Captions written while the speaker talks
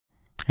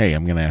Hey,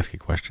 I'm going to ask you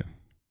a question.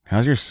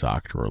 How's your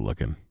sock drawer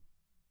looking?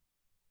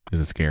 Is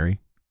it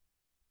scary?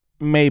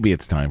 Maybe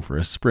it's time for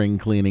a spring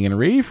cleaning and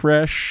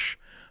refresh.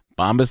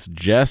 Bombas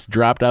just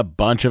dropped a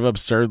bunch of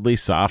absurdly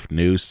soft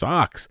new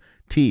socks,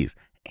 tees,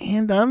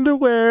 and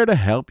underwear to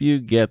help you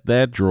get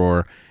that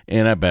drawer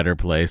in a better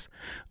place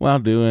while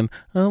doing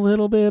a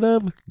little bit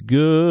of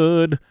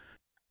good.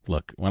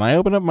 Look, when I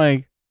open up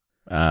my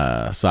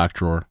sock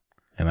drawer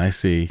and I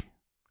see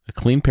a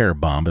clean pair of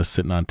Bombas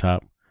sitting on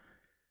top,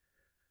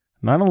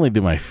 not only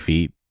do my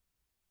feet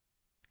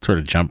sort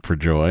of jump for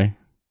joy,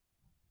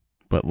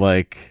 but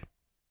like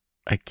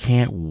I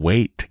can't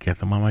wait to get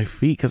them on my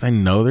feet because I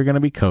know they're going to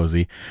be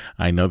cozy.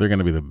 I know they're going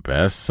to be the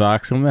best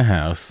socks in the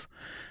house,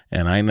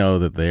 and I know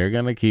that they're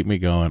going to keep me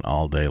going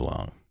all day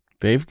long.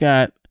 They've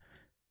got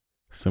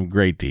some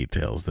great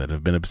details that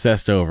have been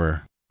obsessed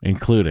over,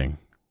 including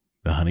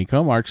the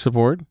honeycomb arch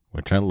support,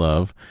 which I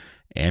love,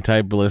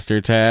 anti-blister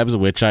tabs,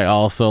 which I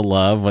also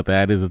love. What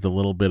that is, it's a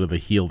little bit of the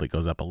heel that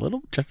goes up a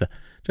little, just a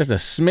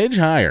smidge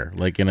higher,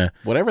 like in a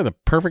whatever the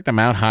perfect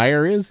amount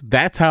higher is.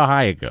 That's how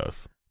high it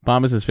goes.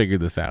 Bombas has figured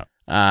this out.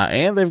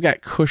 And they've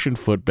got cushioned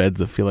footbeds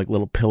that feel like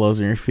little pillows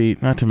on your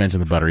feet, not to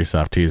mention the buttery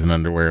soft tees and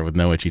underwear with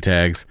no itchy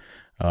tags.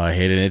 Oh, I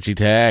hate an itchy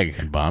tag.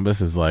 And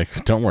Bombas is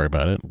like, don't worry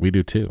about it. We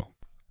do too.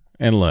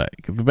 And look,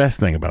 the best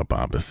thing about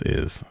Bombas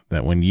is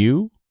that when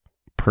you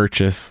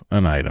purchase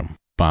an item,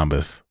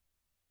 Bombas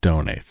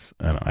donates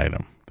an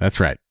item. That's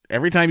right.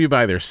 Every time you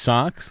buy their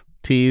socks,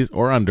 tees,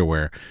 or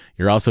underwear,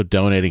 you're also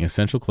donating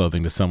essential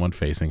clothing to someone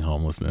facing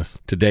homelessness.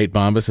 To date,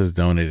 Bombas has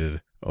donated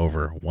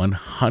over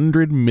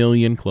 100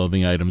 million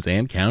clothing items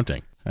and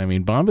counting. I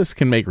mean, Bombas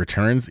can make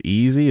returns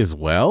easy as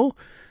well.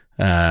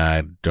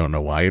 I don't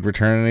know why you'd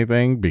return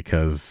anything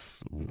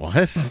because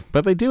what?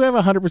 But they do have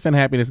a 100%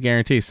 happiness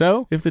guarantee.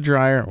 So if the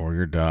dryer or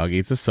your dog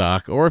eats a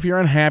sock, or if you're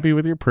unhappy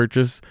with your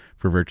purchase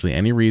for virtually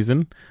any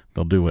reason,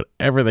 they'll do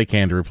whatever they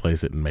can to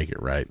replace it and make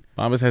it right.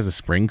 Bombas has a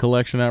spring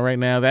collection out right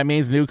now. That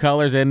means new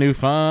colors and new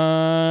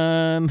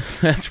fun.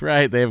 That's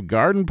right. They have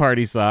garden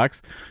party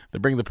socks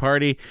that bring the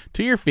party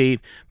to your feet.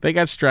 They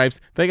got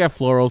stripes. They got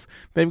florals.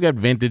 They've got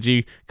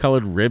vintagey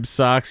colored rib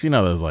socks. You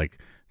know, those like,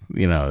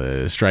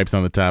 stripes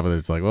on the top of it.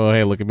 It's like, oh,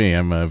 hey, look at me.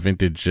 I'm a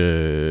vintage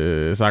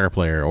soccer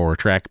player or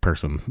track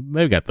person.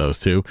 They've got those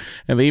too.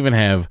 And they even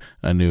have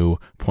a new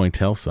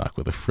pointelle sock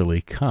with a frilly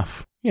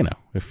cuff. You know,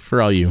 if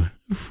for all you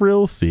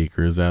frill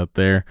seekers out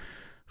there,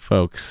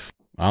 folks,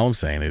 all I'm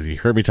saying is you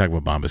heard me talk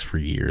about Bombas for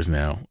years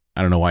now.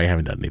 I don't know why you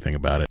haven't done anything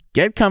about it.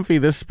 Get comfy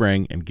this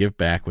spring and give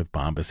back with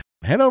Bombas.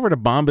 Head over to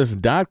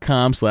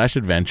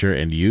bombas.com/adventure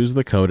and use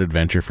the code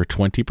adventure for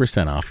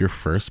 20% off your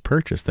first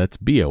purchase. That's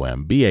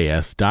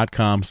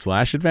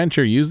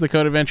bombas.com/adventure. Use the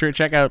code adventure at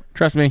checkout.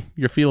 Trust me,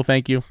 your feet will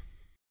thank you.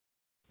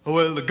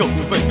 Well, go, baby,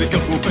 go, baby,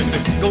 go,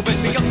 baby, go,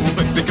 baby, go,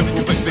 baby,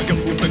 go, baby, go,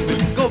 baby,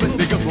 go,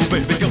 baby, go,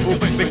 baby,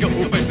 go,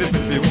 baby,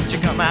 baby, won't you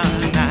come out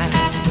tonight?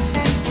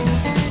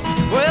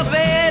 Well,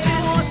 baby,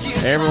 won't you?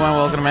 Hey, everyone,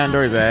 welcome to Matt and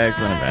Dory's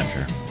Excellent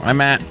Adventure. I'm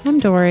Matt. I'm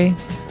Dory.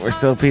 We're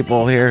still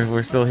people here.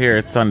 We're still here.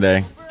 It's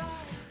Sunday.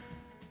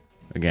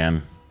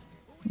 Again.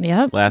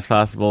 Yep. Last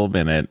possible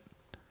minute.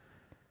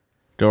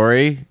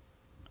 Dory,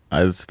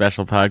 a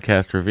special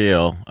podcast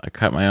reveal. I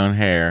cut my own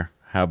hair.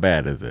 How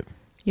bad is it?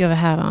 You have a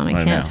hat on.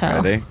 I can't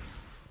tell. Ready?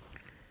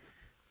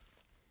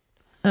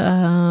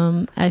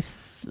 Where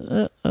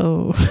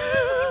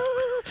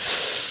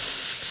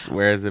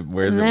is it?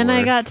 Where's it? Then worse?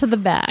 I got to the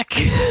back.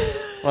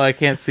 Well, I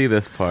can't see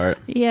this part.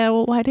 Yeah,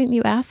 well, why didn't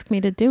you ask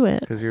me to do it?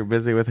 Because you're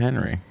busy with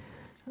Henry.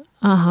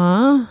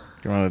 Uh-huh.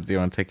 Do you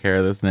want to take care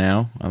of this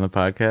now on the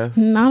podcast?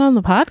 Not on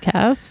the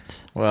podcast.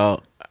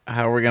 Well,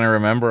 how are we going to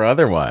remember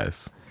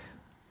otherwise?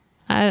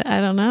 I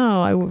don't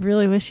know. I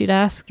really wish you'd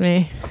asked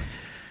me.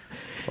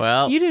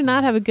 Well, You do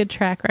not have a good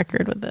track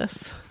record with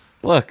this.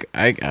 look,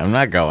 I'm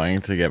not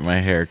going to get my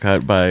hair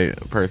cut by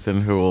a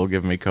person who will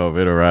give me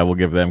COVID, or I will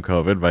give them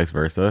COVID, vice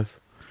versa.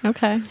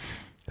 Okay.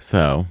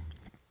 So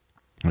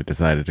I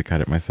decided to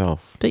cut it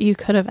myself. But you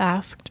could have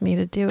asked me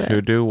to do it.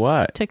 To do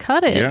what? To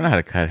cut it. You don't know how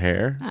to cut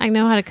hair. I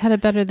know how to cut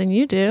it better than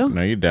you do.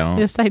 No, you don't.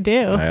 Yes, I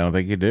do. I don't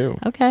think you do.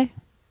 Okay.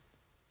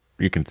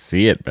 You can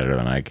see it better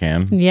than I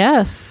can.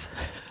 Yes.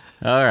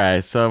 All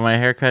right, so my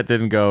haircut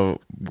didn't go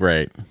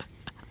great.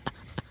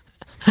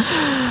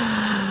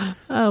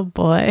 Oh,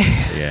 boy.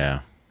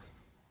 Yeah.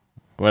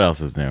 What else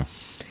is new?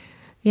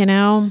 You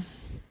know,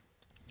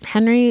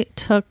 Henry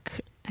took,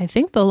 I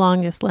think, the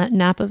longest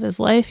nap of his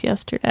life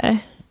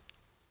yesterday.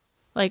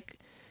 Like,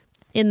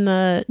 in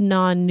the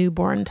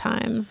non-newborn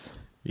times.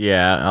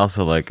 Yeah,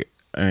 also,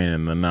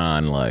 in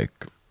the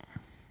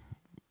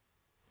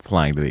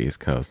flying to the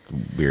East Coast,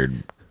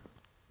 weird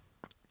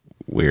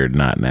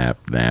not nap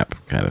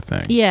kind of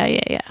thing.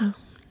 Yeah.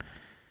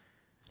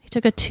 He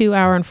took a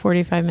 2-hour and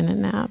 45-minute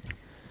nap.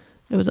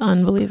 It was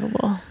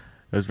unbelievable.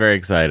 It was very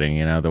exciting,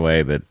 the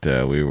way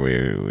that we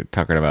were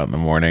tuckered about in the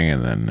morning,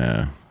 and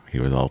then he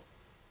was all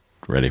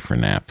ready for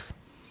naps.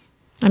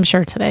 I'm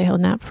sure today he'll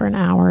nap for an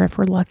hour if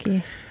we're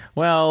lucky.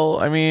 Well,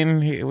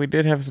 we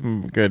did have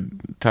some good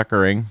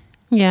tuckering.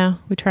 Yeah,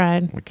 we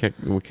tried. We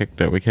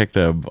kicked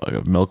a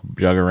milk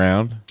jug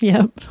around.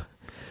 Yep.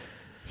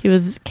 He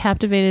was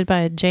captivated by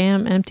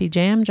an empty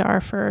jam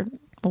jar for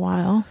a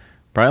while.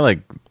 Probably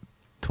like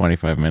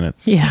 25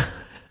 minutes. Yeah.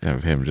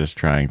 Of him just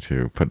trying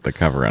to put the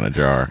cover on a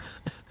jar.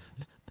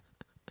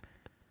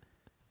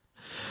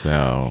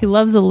 So He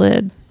loves a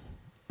lid.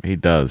 he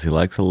does. He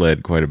likes a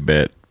lid quite a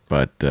bit,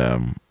 but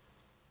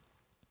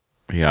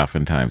he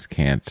oftentimes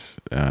can't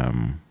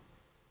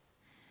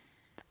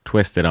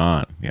twist it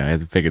on. He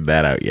hasn't figured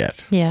that out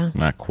yet. Yeah.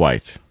 Not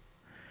quite.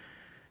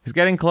 He's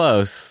getting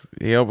close.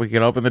 We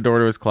can open the door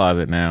to his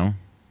closet now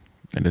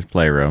in his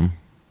playroom.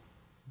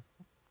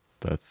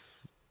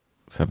 That's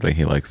something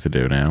he likes to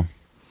do now.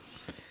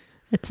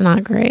 It's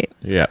not great.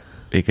 Yeah,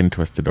 he can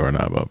twist the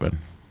doorknob open.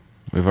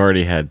 We've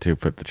already had to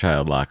put the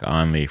child lock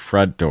on the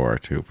front door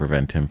to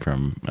prevent him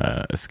from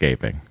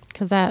escaping.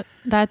 Because that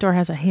door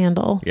has a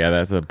handle. Yeah,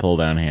 that's a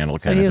pull-down handle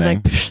So kind he of was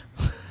thing. like, Psh.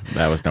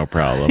 That was no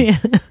problem. Yeah.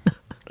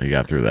 He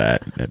got through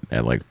that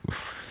at like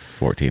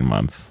 14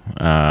 months.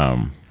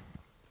 And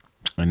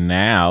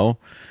now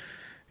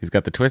he's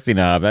got the twisty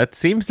knob. That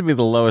seems to be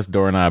the lowest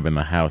doorknob in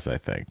the house, I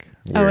think.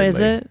 Oh, is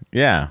weirdly. it?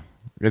 Yeah.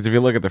 Because if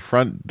you look at the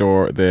front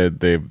door,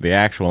 the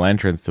actual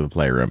entrance to the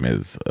playroom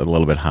is a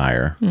little bit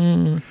higher.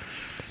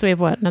 So we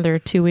have what, another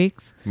 2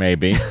 weeks?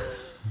 Maybe.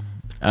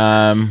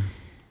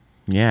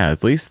 Yeah,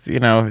 at least,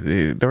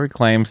 Dory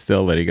claims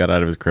still that he got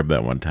out of his crib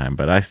that one time,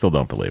 but I still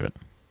don't believe it.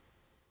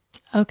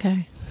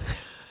 Okay.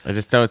 I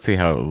just don't see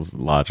how it was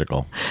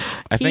logical.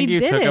 I think you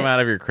did took him it. out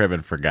of your crib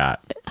and forgot.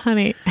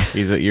 Honey.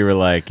 You were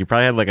like, you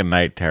probably had like a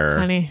night terror.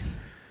 Honey.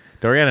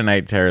 Dory had a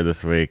night terror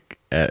this week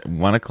at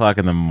 1 o'clock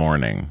in the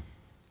morning,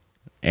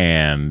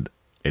 and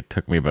it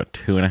took me about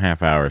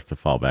 2.5 hours to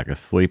fall back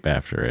asleep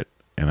after it,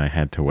 and I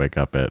had to wake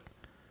up at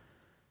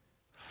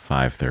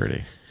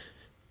 5:30.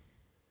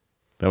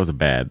 That was a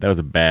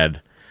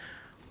bad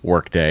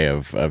work day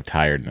of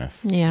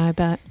tiredness. Yeah, I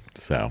bet.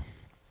 So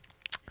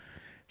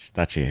she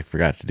thought she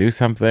forgot to do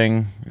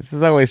something.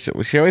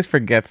 She always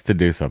forgets to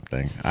do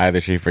something. Either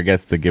she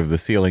forgets to give the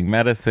ceiling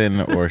medicine,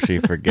 or she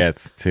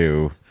forgets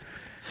to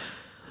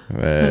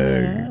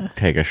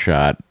take a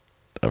shot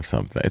of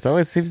something. It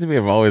always seems to be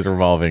always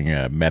revolving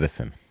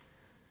medicine.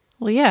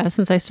 Well, yeah,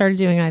 since I started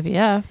doing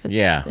IVF,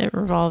 Yeah. it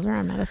revolved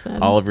around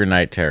medicine. All of your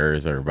night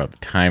terrors are about the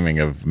timing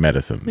of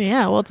medicines.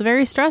 Yeah, well, it's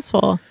very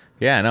stressful.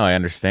 Yeah, no, I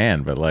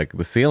understand, but like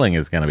the ceiling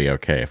is going to be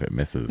okay if it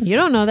misses. You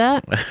don't know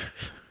that.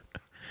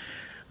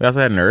 We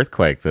also had an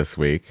earthquake this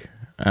week,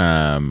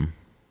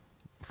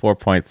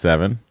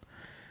 4.7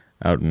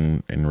 out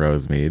in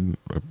Rosemead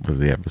was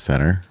the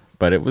epicenter,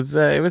 but it was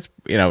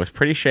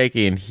pretty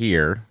shaky in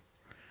here.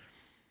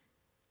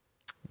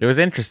 It was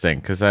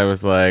interesting because I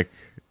was like,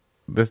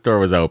 this door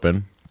was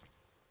open,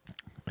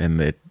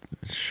 and it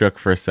shook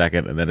for a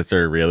second, and then it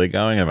started really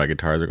going, and my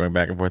guitars were going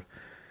back and forth.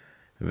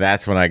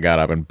 That's when I got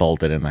up and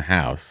bolted in the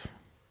house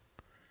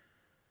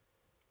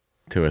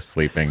to a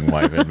sleeping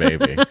wife and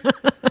baby.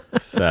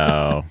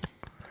 So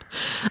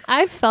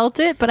I felt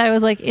it, but I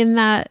was like in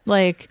that,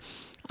 like,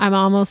 I'm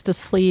almost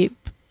asleep,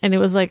 and it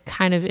was like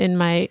kind of in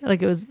my,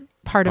 like, it was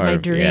part of my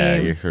dream. Yeah,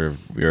 you sort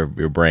of your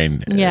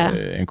brain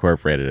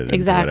incorporated it into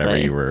Exactly.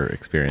 whatever you were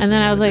experiencing. And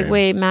then in I was the like, dream.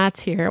 wait, Matt's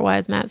here. Why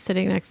is Matt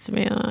sitting next to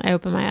me? And I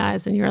opened my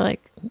eyes, and you were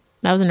like,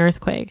 that was an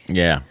earthquake.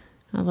 Yeah,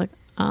 I was like,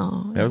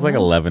 oh. that was like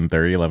 11:30,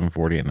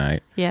 11:40 at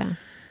night. Yeah.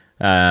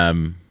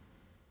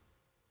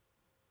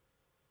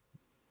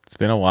 It's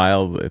been a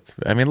while.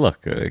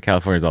 Look,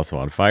 California's also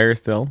on fire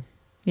still.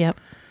 Yep.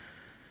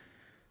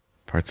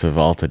 Parts of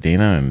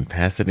Altadena and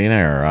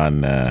Pasadena are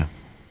on.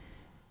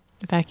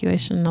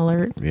 Evacuation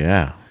alert.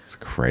 Yeah, it's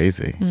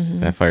crazy.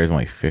 Mm-hmm. That fire is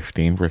only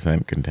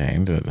 15%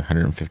 contained, and it's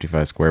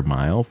 155 square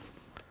miles.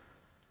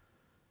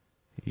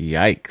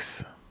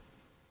 Yikes.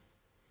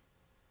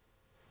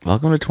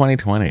 Welcome to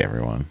 2020,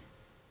 everyone.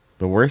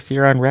 The worst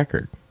year on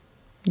record.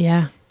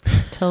 Yeah.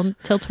 Till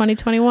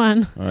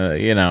 2021.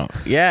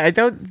 It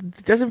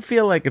doesn't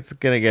feel like it's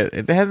going to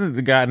it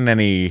hasn't gotten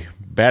any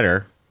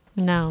better.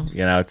 No.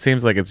 It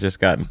seems like it's just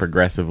gotten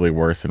progressively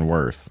worse and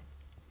worse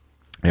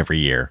every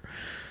year.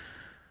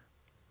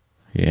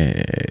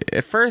 Yeah.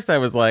 At first, I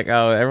was like,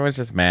 "Oh, everyone's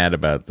just mad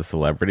about the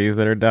celebrities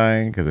that are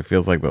dying," because it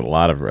feels like a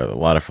lot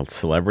of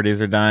celebrities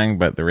are dying.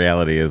 But the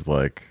reality is,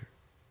 like,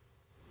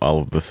 all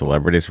of the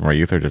celebrities from our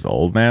youth are just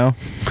old now.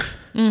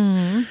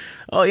 Mm-hmm.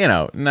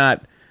 Oh,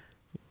 not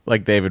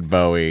like David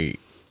Bowie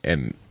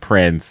and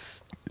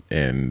Prince,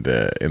 and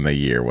in the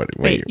year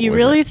Wait, you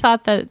really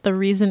thought that the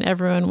reason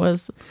everyone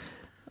was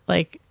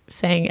like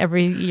saying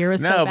every year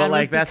was so no, bad but like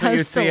was that's what you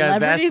because see.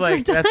 celebrities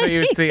were That's what you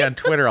dying? would see on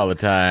Twitter all the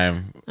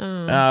time.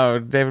 Oh,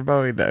 David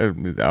Bowie,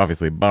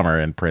 obviously bummer,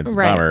 and Prince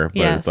Right, bummer, but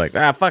yes. it's like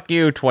fuck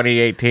you,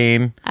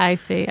 2018. I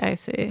see.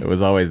 It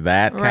was always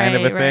that kind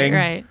of a thing,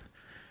 Right.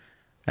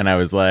 And I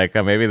was like,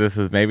 oh, maybe this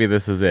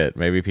is it.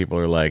 Maybe people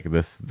are like,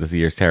 this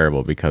year's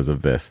terrible because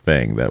of this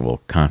thing that will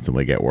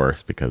constantly get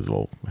worse because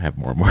we'll have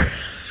more and more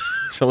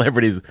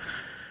celebrities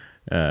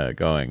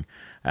going.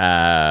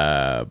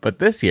 But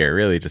this year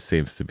really just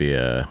seems to be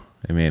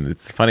I mean,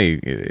 it's funny.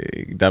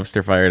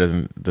 Dumpster fire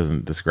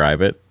doesn't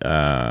describe it.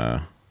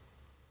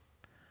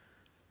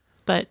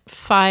 But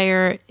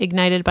fire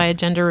ignited by a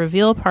gender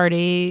reveal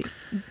party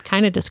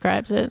kind of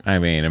describes it. I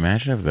mean,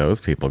 imagine if those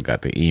people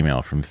got the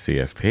email from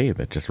CFP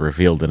that just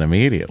revealed it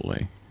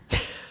immediately.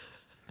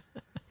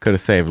 Could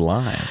have saved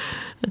lives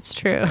That's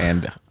true.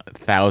 and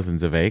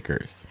thousands of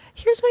acres.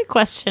 Here's my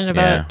question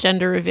about Yeah.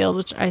 gender reveals,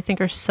 which I think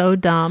are so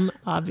dumb,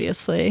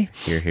 obviously.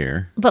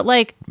 Here. But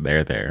like,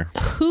 There.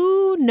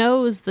 who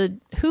knows the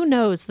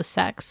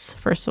sex,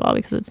 first of all,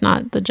 because it's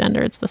not the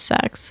gender, it's the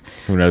sex.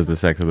 Who knows the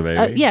sex of the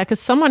baby? Yeah, because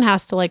someone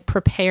has to like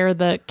prepare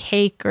the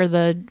cake or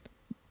the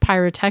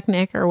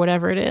pyrotechnic or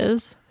whatever it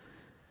is.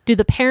 Do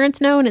the parents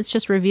know and it's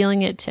just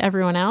revealing it to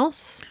everyone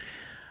else?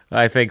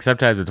 I think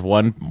sometimes it's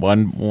one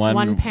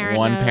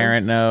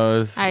parent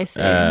knows. I see.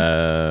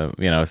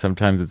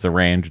 Sometimes it's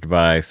arranged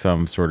by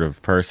some sort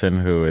of person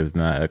who is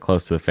not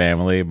close to the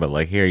family. But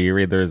like, here, you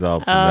read the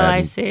results. Oh, and then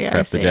I see.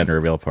 Prep the gender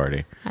reveal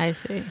party. I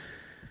see.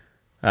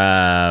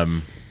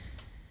 But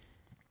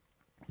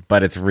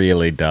it's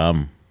really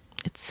dumb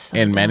It's so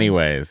in many dumb.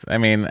 ways. I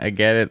mean, I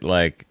get it.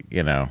 Like,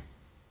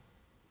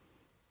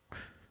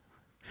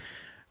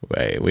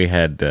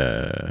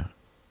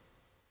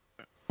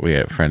 we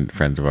had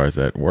friends of ours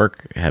at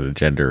work had a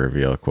gender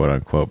reveal, quote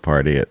unquote,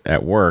 party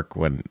at work,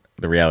 when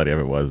the reality of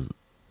it was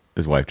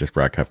his wife just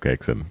brought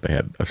cupcakes and they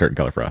had a certain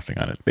color frosting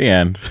on it. The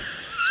end.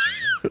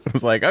 It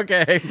was like,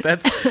 okay,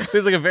 that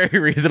seems like a very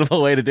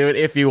reasonable way to do it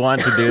if you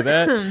want to do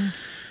that.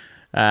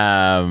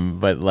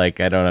 But like,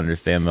 I don't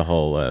understand the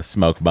whole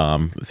smoke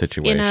bomb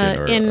situation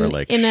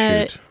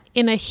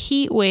in a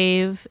heat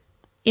wave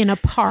in a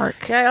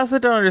park. Yeah, I also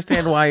don't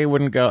understand why you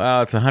wouldn't go,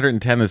 oh, it's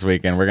 110 this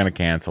weekend, we're going to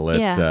cancel it.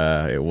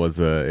 Yeah.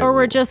 Or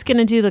we're just going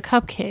to do the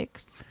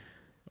cupcakes.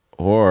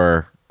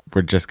 Or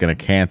we're just going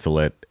to cancel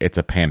it. It's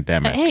a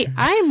pandemic. Hey,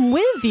 I'm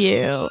with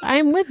you. I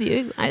don't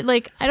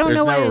There's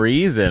know why no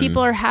reason.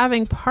 people are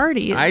having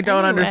parties. I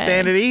don't anyway.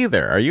 understand it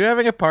either. Are you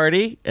having a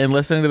party and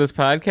listening to this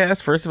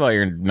podcast? First of all,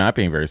 you're not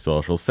being very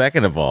social.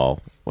 Second of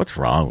all, what's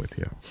wrong with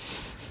you?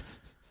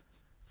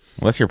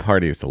 Unless your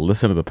party is to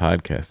listen to the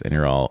podcast and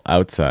you're all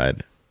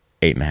outside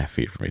 8.5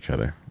 feet from each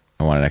other.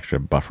 I want an extra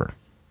buffer.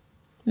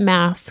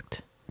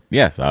 Masked.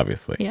 Yes,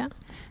 obviously. Yeah.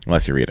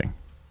 Unless you're eating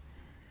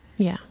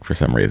Yeah. for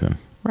some reason.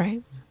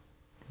 Right.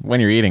 When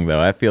you're eating,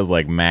 though, that feels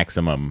like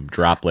maximum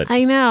droplet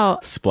I know.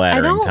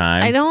 splattering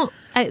time.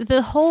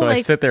 So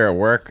I sit there at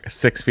work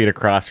 6 feet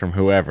across from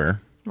whoever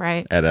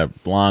right. at a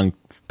long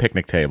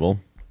picnic table,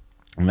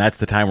 and that's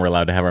the time we're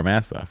allowed to have our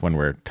masks off, when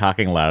we're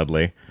talking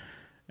loudly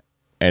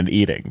and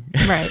eating.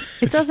 Right. It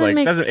It's just doesn't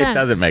make sense. It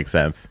doesn't make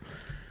sense.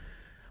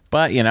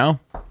 But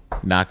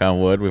knock on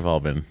wood, we've all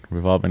been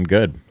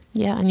good.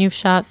 Yeah, and you've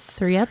shot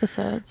 3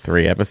 episodes.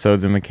 3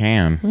 episodes in the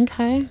can.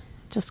 Okay.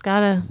 Just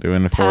gotta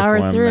Doing the power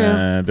fourth one.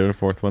 through. Doing a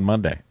fourth one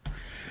Monday.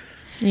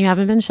 You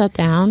haven't been shut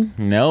down.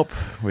 Nope.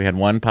 We had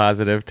one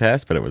positive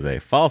test, but it was a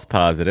false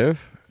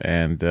positive,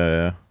 and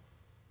it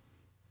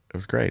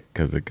was great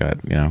because it got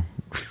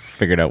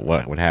figured out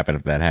what would happen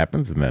if that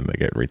happens, and then they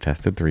get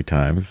retested 3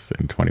 times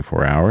in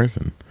 24 hours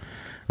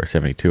or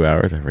 72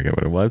 hours. I forget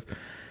what it was,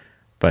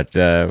 but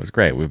it was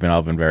great. We've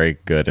all been very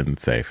good and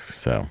safe.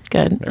 So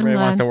Good. everybody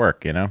wants to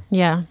work,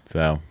 Yeah,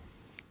 So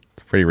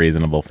it's a pretty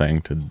reasonable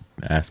thing to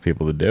ask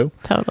people to do.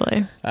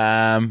 totally.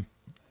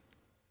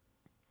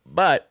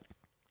 But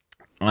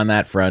on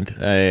that front,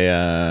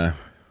 I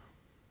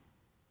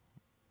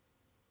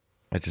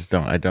just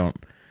don't. I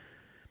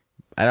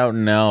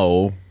don't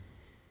know.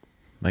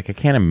 Like, I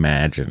can't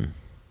imagine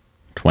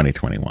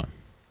 2021.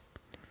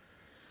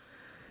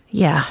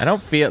 Yeah. I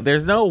don't feel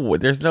there's no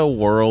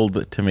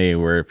world to me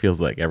where it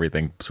feels like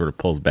everything sort of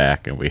pulls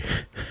back and we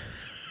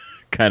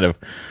kind of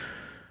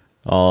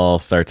all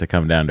start to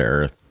come down to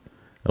earth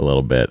a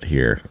little bit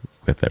here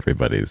with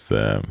everybody's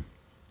how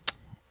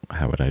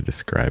would I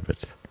describe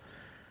it?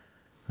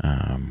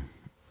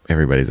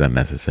 Everybody's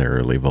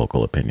unnecessarily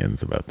vocal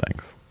opinions about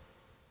things.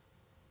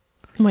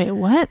 Wait,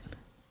 what?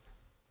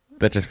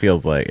 That just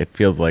feels like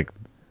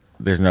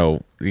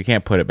you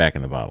can't put it back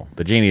in the bottle.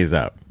 The genie is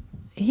out.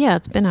 Yeah,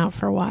 it's been out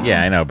for a while.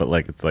 Yeah, I know, but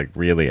like it's like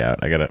really out.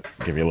 I gotta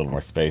give you a little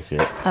more space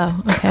here.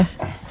 Oh, okay.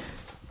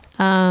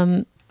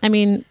 I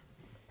mean,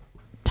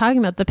 talking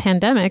about the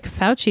pandemic,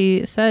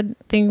 Fauci said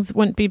things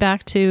wouldn't be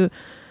back to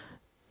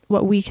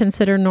what we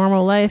consider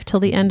normal life till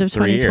the end of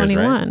 3 years,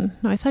 2021.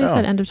 right? No, I thought he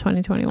said end of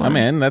 2021. I'm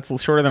in.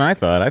 That's shorter than I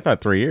thought. I thought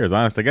 3 years,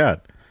 honest to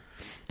God.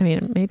 I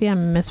mean, maybe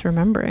I'm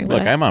misremembering. Look,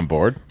 but I'm on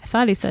board. I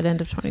thought he said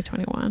end of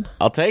 2021.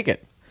 I'll take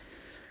it.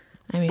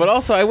 I mean, But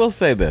also, I will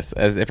say this,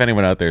 as if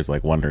anyone out there is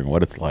like wondering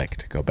what it's like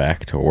to go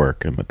back to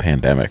work in the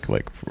pandemic,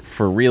 like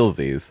for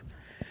realsies,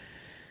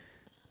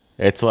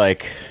 it's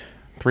like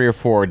 3 or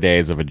 4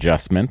 days of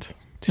adjustment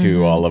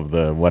to all of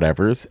the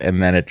whatevers,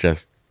 and then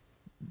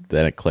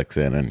it clicks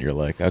in, and you're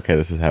like, okay,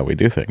 this is how we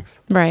do things.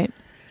 right.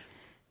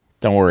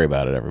 Don't worry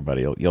about it,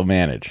 everybody. You'll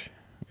manage.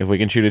 If we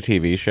can shoot a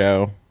TV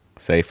show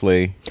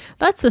safely.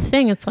 That's the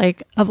thing. It's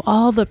like, of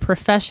all the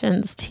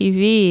professions,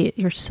 TV,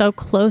 you're so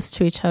close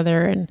to each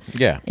other and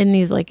Yeah. in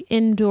these like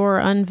indoor,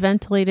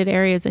 unventilated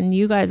areas, and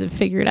you guys have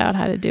figured out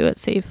how to do it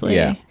safely.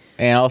 Yeah.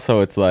 And also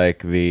it's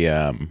like the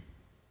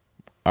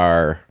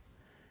our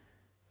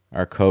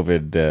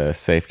COVID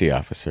safety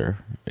officer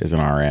is an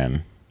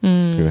RN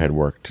who had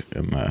worked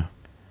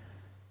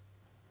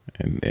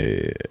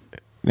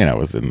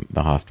was in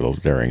the hospitals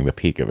during the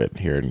peak of it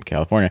here in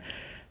California.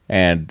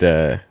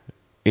 And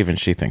even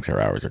she thinks our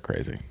hours are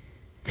crazy.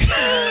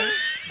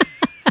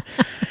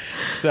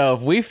 So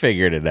if we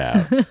figured it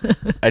out,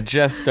 I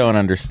just don't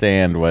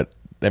understand what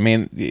I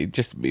mean.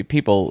 Just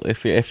people,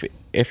 if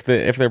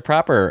their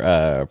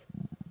proper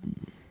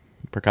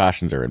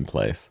precautions are in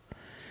place,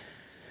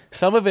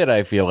 some of it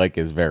I feel like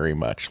is very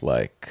much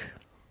like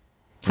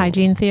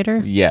Hygiene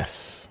theater.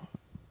 yes,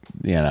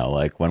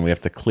 like when we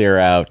have to clear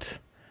out.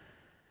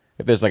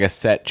 If there's like a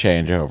set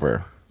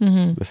changeover,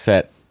 the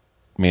set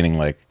meaning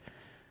like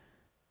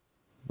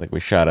we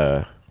shot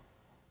a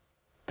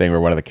thing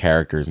where one of the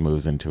characters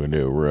moves into a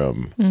new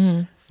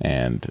room,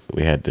 and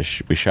we had to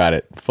we shot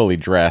it fully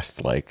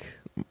dressed, like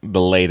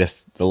the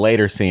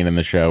later scene in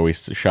the show we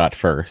shot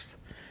first.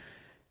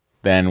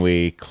 Then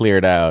we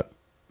cleared out,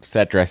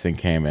 set dressing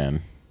came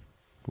in,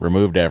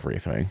 removed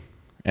everything,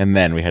 and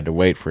then we had to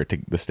wait for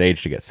the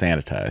stage to get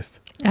sanitized.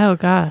 Oh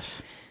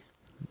gosh.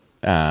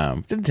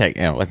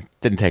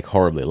 Didn't take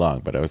horribly long,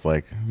 but I was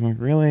like,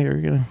 really? Are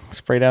we gonna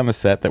spray down the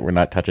set that we're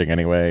not touching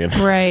anyway? And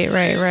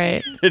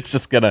Right. it's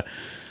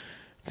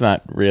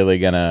not really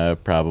gonna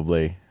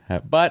probably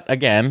but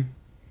again,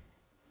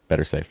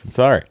 better safe than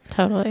sorry.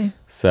 Totally.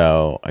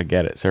 So I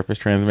get it. Surface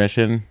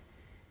transmission,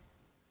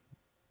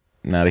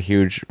 not a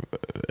huge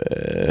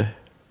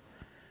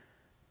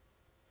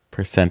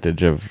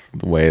percentage of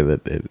the way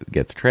that it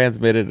gets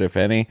transmitted, if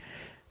any,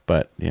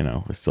 but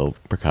we're still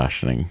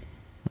cautioning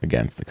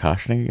against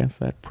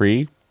that.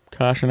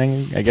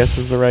 Pre-cautioning, I guess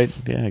is the right.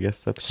 Yeah, I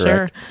guess that's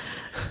correct.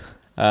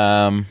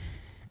 Sure.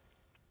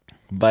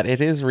 But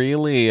it is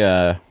really.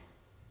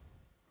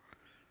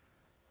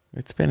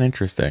 It's been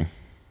interesting.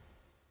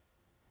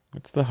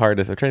 What's the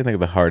hardest? I'm trying to think of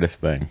the hardest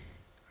thing.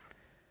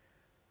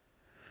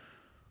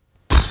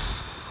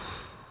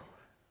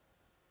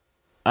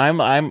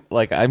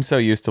 I'm so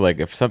used to, like,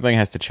 if something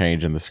has to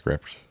change in the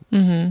script,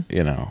 we're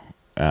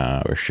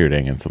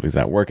shooting and something's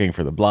not working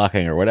for the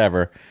blocking or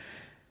whatever.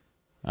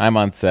 I'm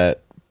on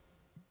set,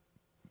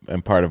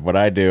 and part of what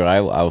I do,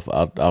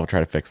 I'll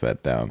try to fix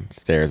that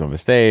downstairs on the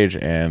stage.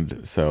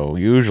 And so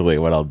usually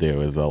what I'll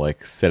do is I'll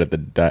like sit at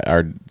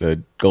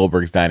the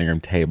Goldberg's dining room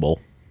table.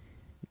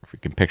 If you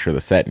can picture the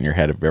set in your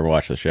head, if you ever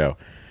watched the show,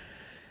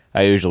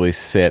 I usually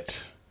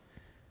sit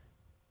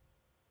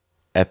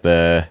at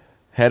the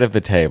head of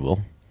the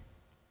table,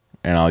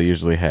 and I'll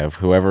usually have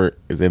whoever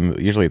is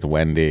usually it's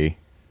Wendy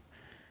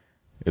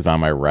is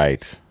on my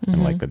right,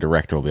 and like the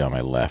director will be on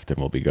my left, and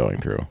we'll be going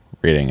through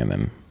reading, and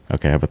then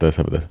okay, how about this?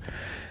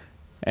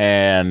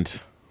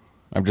 And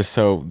I was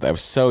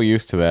so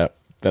used to that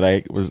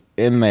I was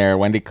in there.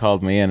 Wendy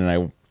called me in, and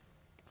I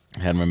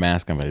had my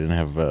mask on, but I didn't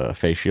have a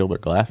face shield or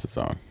glasses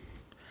on.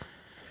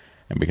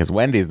 And because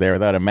Wendy's there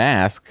without a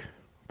mask,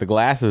 the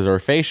glasses or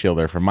face shield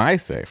are for my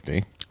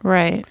safety.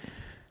 Right.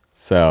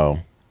 So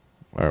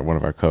one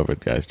of our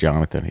COVID guys,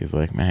 Jonathan, he's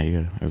like,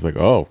 man, I was like,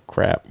 oh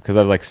crap, because I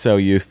was like so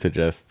used to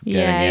just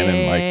getting in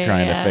and like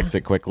trying to fix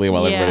it quickly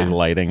while everybody's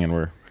lighting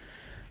and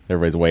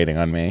everybody's waiting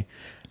on me.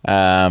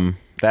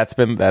 That's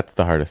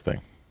the hardest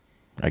thing,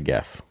 I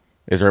guess,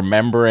 is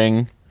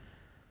remembering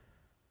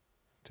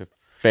to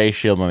face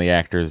shield when the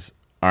actors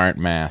aren't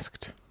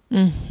masked.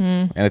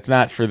 And it's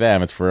not for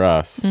them, it's for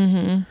us.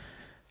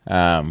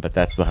 But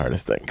that's the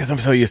hardest thing, because I'm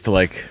so used to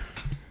like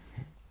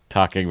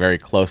talking very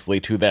closely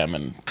to them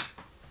and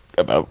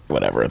about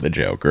whatever the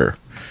joke or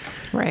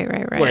right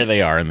where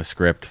they are in the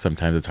script.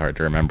 Sometimes it's hard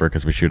to remember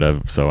because we shoot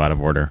so out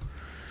of order.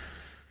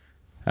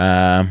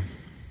 But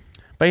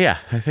yeah,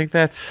 I think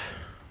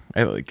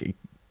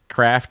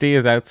Crafty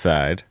is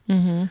outside.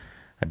 I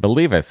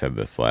believe I said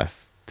this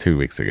last 2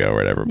 weeks ago or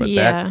whatever, but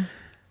that's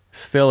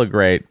still a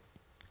great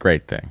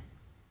thing.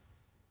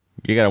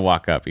 You got to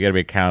walk up. You got to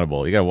be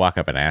accountable. You got to walk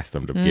up and ask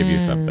them to give you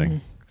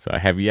something. So I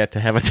have yet to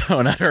have a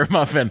donut or a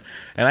muffin.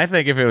 And I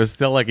think if it was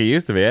still like it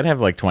used to be, I'd have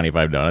like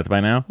 25 donuts by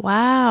now.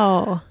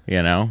 Wow.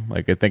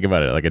 Like think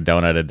about it, like a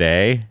donut a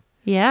day.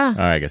 Yeah.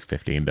 Or I guess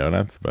 15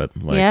 donuts, but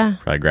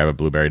probably grab a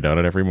blueberry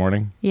donut every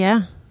morning.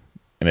 Yeah.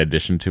 In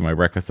addition to my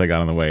breakfast I got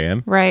on the way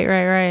in.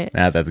 Right.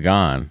 Now that's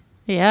gone.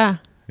 Yeah.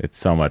 It's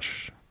so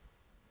much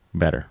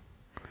better.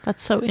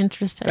 That's so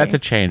interesting. That's a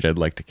change I'd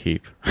like to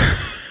keep.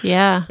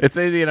 Yeah. It's,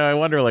 I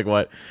wonder like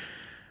what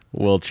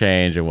will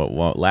change and what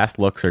won't. Last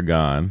looks are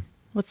gone.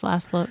 What's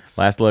last looks?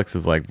 Last looks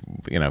is like,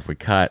 if we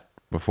cut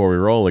before we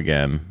roll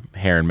again,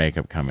 hair and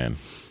makeup come in.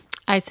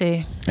 I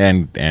see.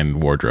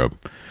 And wardrobe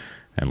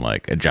and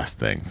like adjust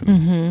things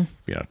and,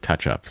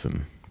 touch ups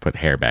and put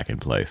hair back in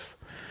place.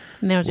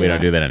 We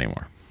don't do that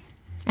anymore.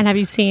 And have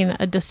you seen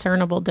a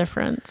discernible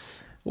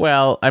difference?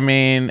 Well, I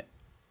mean,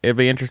 it'd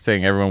be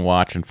interesting. Everyone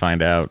watch and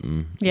find out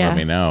and let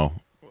me know.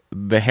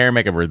 the hair and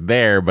makeup are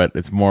there, but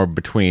it's more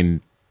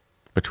between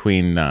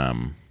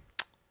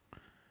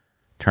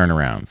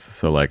turnarounds.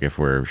 So like if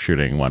we're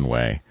shooting one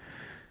way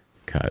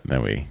cut,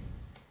 then we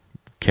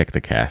kick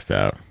the cast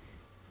out.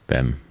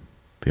 Then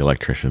the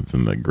electricians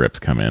and the grips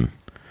come in,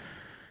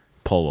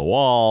 pull the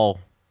wall,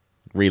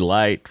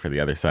 relight for the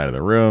other side of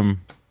the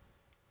room,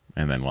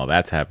 and then while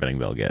that's happening,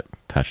 they'll get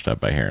touched up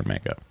by hair and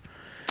makeup.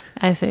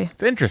 I see.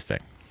 It's interesting.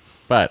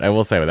 But I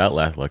will say, without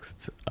last looks,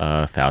 it's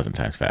 1,000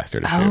 times faster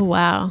to shoot. Oh,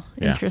 wow.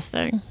 Yeah.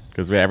 Interesting.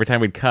 Because every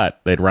time we'd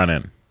cut, they'd run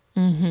in.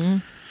 Mm-hmm.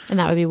 And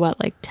that would be what,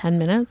 like 10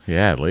 minutes?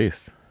 Yeah, at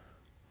least.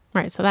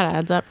 Right. So that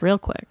adds up real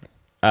quick.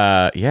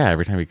 Yeah,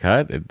 every time we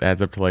cut, it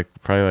adds up to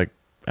probably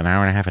an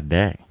hour and a half a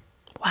day.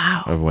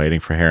 Wow. Of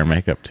waiting for hair and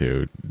makeup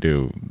to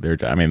do their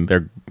job. I mean,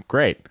 they're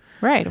great.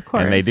 Right, of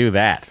course. And they do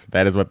that.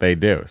 That is what they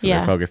do. So Yeah.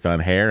 they're focused on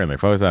hair and they're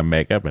focused on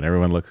makeup, and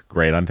everyone looks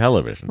great on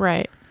television.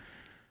 Right.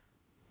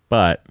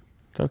 But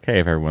it's okay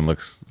if everyone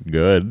looks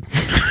good.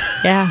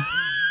 Yeah.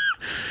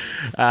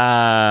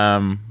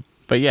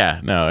 But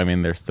yeah, no, I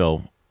mean, they're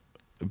still,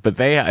 but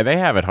they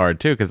have it hard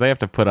too, because they have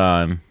to put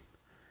on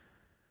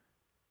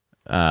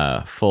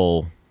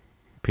full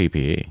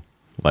PPE,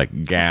 like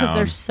Because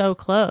they're so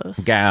close.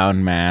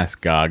 gown,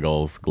 mask,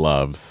 goggles,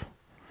 gloves,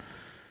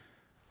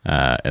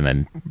 and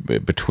then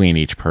between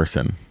each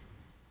person.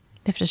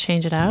 They have to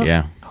change it out?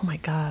 Yeah. Oh my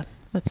God.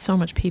 That's so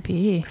much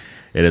PPE.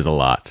 It is a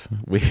lot.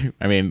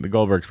 I mean, the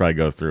Goldbergs probably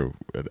goes through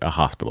a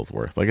hospital's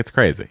worth. Like, it's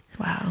crazy.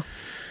 Wow.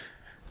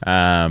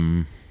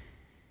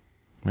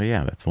 Well,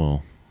 yeah, that's a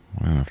little,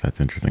 I don't know if that's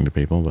interesting to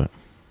people, but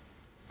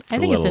I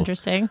think it's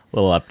interesting.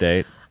 Little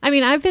update. I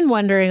mean, I've been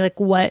wondering like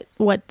what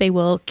they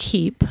will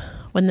keep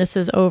when this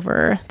is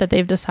over, that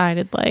they've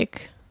decided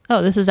like,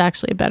 oh, this is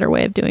actually a better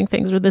way of doing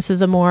things, or this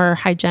is a more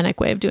hygienic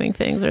way of doing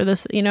things, or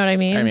this, you know what I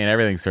mean? I mean,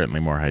 everything's certainly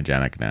more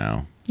hygienic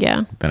now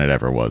Yeah. than it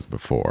ever was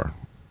before.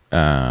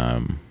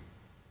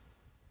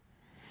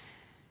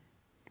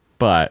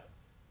 But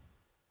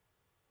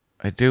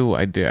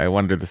I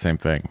wonder the same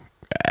thing.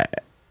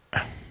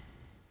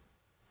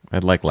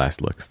 I'd like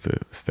last looks to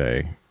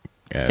stay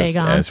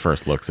gone. as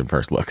first looks and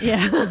first looks.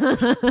 Yeah.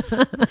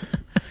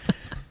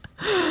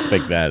 I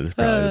think that is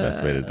probably the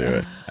best way to do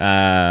it.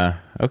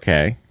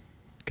 Okay.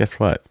 Guess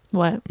what?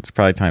 What? It's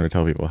probably time to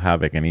tell people how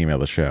they can email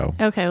the show.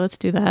 Okay, let's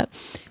do that.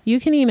 You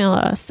can email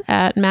us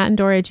at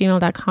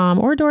mattanddory@gmail.com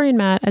or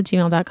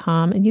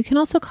doryandmatt@gmail.com. And you can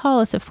also call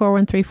us at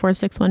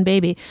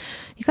 413-461-BABY.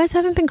 You guys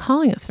haven't been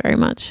calling us very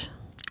much.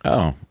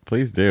 Oh,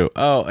 please do.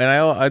 Oh, and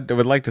I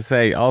would like to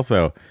say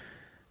also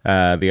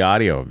the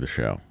audio of the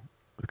show.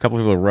 A couple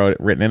of people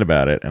written in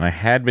about it, and I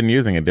had been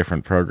using a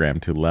different program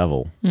to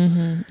level,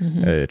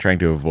 trying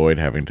to avoid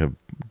having to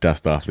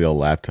dust off the old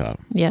laptop.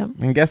 Yeah.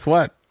 And guess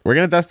what? We're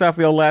going to dust off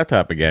the old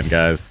laptop again,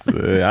 guys.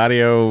 The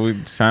audio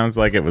sounds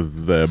like it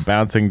was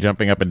bouncing,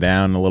 jumping up and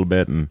down a little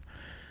bit, and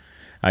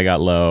I got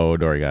low,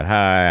 Dory got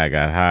high, I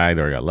got high,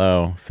 Dory got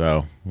low.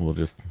 So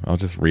I'll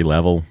just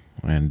re-level,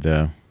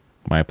 and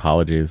my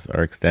apologies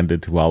are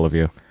extended to all of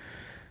you.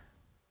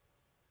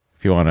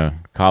 If you want to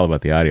call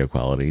about the audio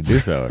quality, do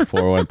so at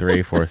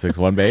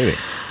 413-461-BABY.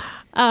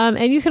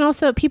 And you can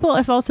also, people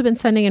have also been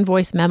sending in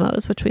voice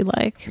memos, which we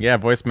like. Yeah,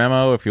 voice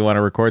memo if you want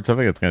to record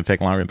something that's going to take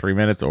longer than 3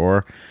 minutes,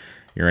 or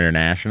you're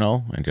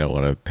international and you don't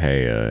want to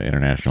pay an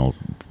international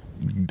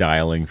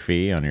dialing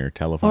fee on your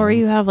telephone. Or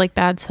you have like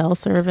bad cell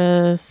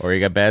service. Or you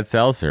got bad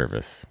cell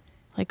service.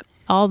 Like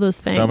all those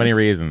things. So many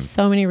reasons.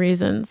 So many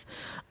reasons.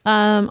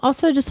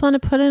 Also, just want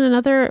to put in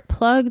another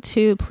plug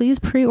to please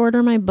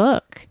pre-order my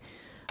book.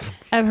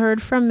 I've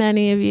heard from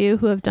many of you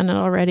who have done it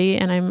already,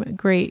 and I'm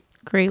greatly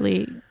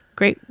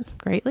appreciative.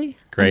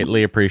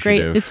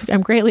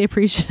 I'm greatly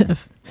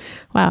appreciative.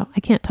 Wow, I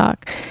can't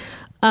talk.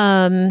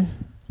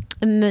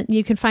 And then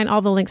you can find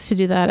all the links to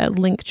do that at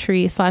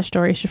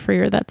linktree/Dory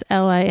Shafrir. That's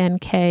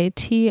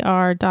linktr.ee/Dory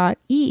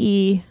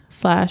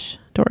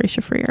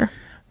Shafrir.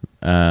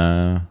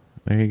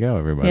 There you go,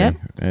 everybody. Yep.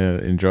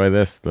 Enjoy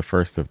this, the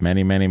first of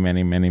many, many,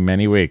 many, many,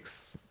 many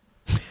weeks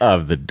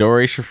of the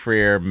Dory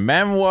Shafrir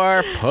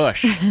memoir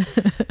push.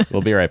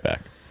 We'll be right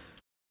back.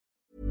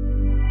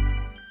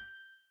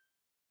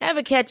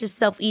 Ever catch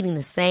yourself eating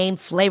the same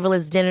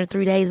flavorless dinner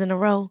 3 days in a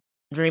row?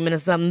 Dreaming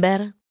of something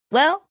better?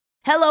 Well,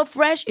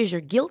 HelloFresh is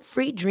your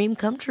guilt-free dream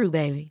come true,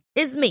 baby.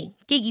 It's me,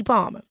 Keke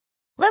Palmer.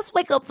 Let's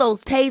wake up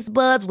those taste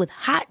buds with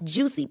hot,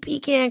 juicy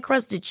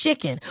pecan-crusted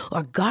chicken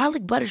or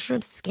garlic butter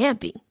shrimp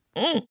scampi.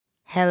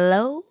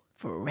 Hello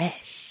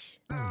Fresh.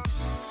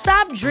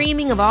 Stop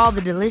dreaming of all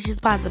the delicious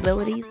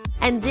possibilities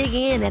and dig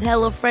in at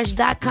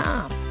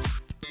HelloFresh.com.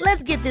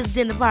 Let's get this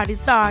dinner party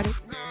started.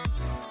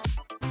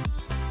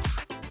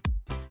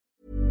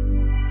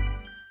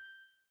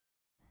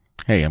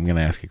 Hey, I'm going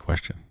to ask you a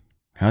question.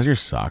 How's your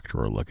sock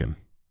drawer looking?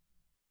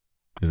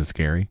 Is it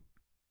scary?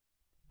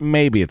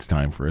 Maybe it's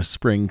time for a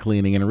spring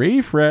cleaning and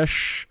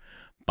refresh.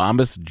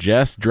 Bombas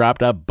just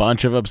dropped a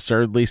bunch of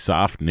absurdly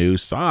soft new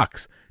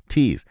socks,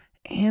 tees,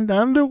 and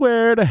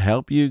underwear to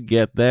help you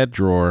get that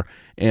drawer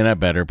in a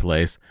better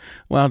place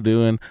while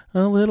doing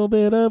a little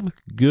bit of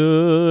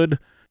good.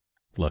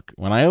 Look,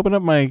 when I open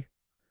up my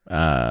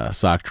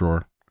sock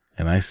drawer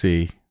and I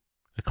see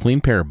a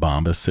clean pair of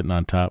Bombas sitting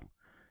on top,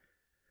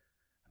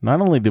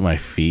 not only do my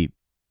feet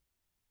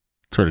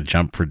sort of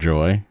jump for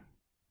joy,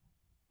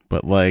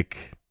 but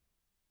like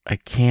I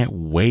can't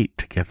wait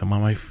to get them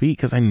on my feet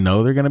because I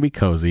know they're going to be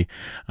cozy.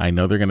 I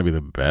know they're going to be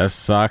the best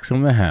socks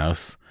in the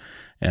house,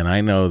 and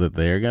I know that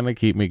they're going to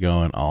keep me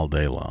going all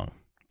day long.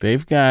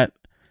 They've got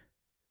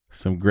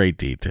some great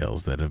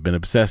details that have been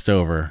obsessed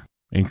over,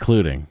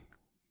 including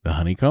the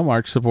honeycomb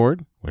arch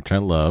support, which I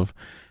love,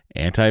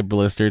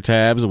 anti-blister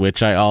tabs,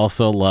 which I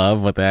also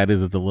love. What that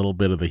is, it's a little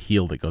bit of the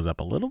heel that goes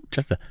up a little,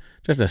 just a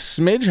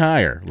smidge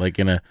higher, like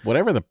in a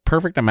whatever the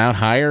perfect amount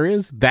higher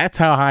is. That's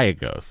how high it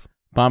goes.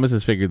 Bombas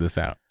has figured this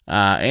out.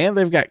 And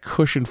they've got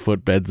cushioned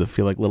footbeds that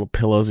feel like little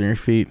pillows on your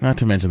feet, not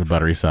to mention the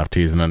buttery soft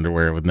tees and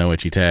underwear with no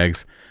itchy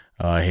tags.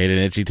 Oh, I hate an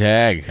itchy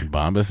tag. And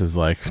Bombas is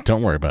like,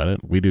 don't worry about it.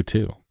 We do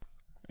too.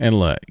 And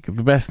look,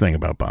 the best thing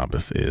about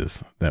Bombas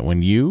is that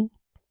when you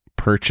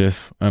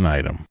purchase an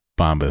item,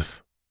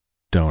 Bombas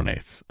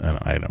donates an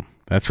item.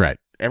 That's right.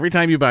 Every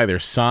time you buy their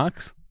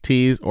socks,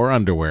 tees, or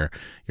underwear,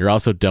 you're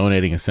also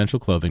donating essential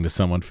clothing to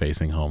someone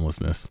facing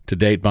homelessness. To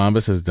date,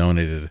 Bombas has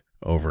donated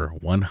over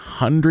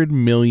 100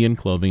 million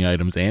clothing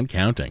items and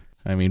counting.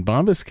 I mean,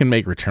 Bombas can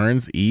make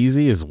returns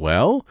easy as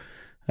well.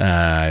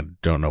 I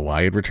don't know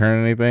why you'd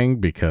return anything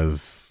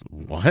because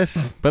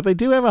what? But they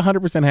do have a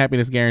 100%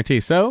 happiness guarantee.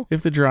 So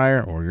if the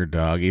dryer or your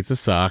dog eats a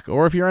sock,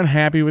 or if you're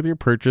unhappy with your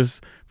purchase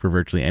for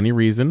virtually any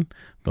reason,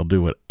 they'll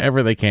do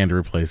whatever they can to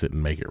replace it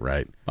and make it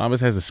right.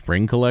 Bombas has a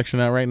spring collection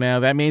out right now.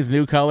 That means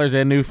new colors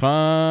and new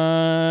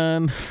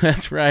fun.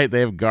 That's right. They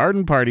have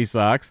garden party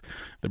socks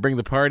that bring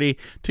the party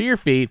to your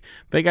feet.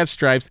 They got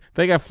stripes.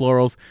 They got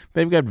florals.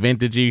 They've got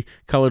vintagey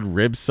colored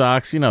rib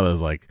socks. You know,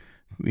 those like,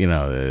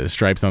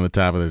 stripes on the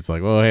top of it. It's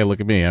like, oh, hey,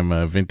 look at me. I'm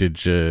a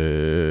vintage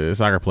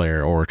soccer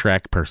player or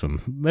track person.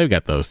 They've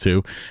got those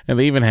too. And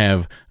they even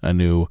have a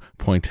new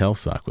pointelle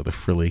sock with a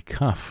frilly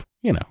cuff.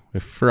 You know,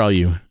 if for all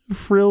you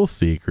frill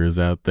seekers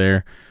out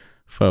there,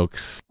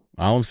 folks,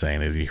 all I'm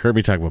saying is you heard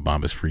me talk about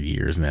Bombas for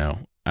years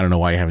now. I don't know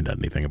why you haven't done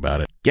anything about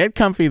it. Get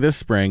comfy this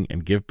spring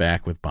and give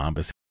back with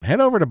Bombas.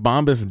 Head over to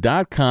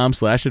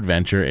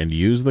bombas.com/adventure and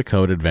use the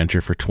code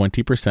adventure for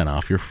 20%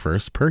 off your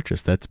first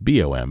purchase. That's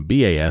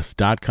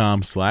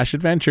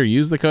bombas.com/adventure.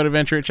 Use the code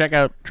adventure at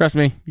checkout. Trust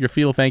me, your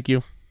feet will thank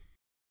you.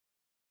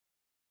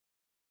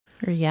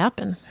 You're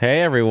yapping.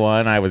 Hey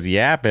everyone, I was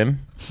yapping,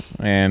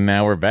 and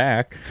now we're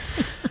back.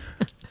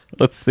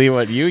 Let's see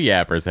what you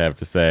yappers have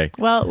to say.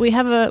 Well, we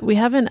have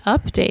an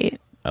update.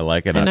 I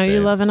like it. I know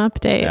you love an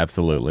update.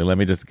 Absolutely. Let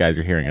me just, guys,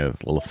 you're hearing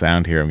this little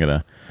sound here. I'm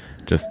gonna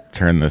just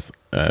turn this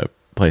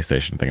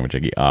PlayStation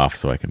thingamajiggy off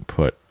so I can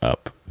put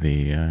up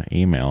the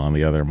email on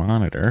the other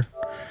monitor.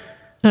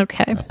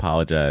 Okay. I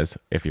apologize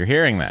if you're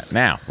hearing that.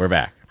 Now we're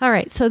back. All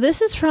right. So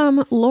this is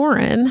from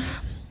Lauren,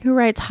 who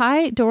writes,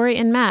 "Hi, Dory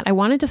and Matt. I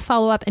wanted to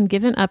follow up and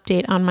give an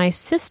update on my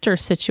sister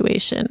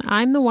situation.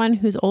 I'm the one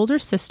whose older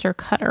sister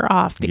cut her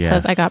off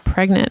because I got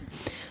pregnant.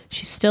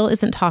 She still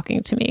isn't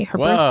talking to me. Her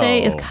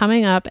birthday is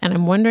coming up, and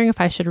I'm wondering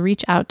if I should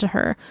reach out to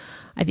her.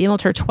 I've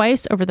emailed her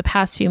twice over the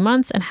past few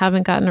months and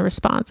haven't gotten a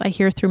response. I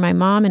hear through my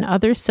mom and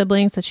other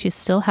siblings that she's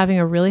still having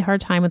a really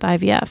hard time with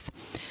IVF.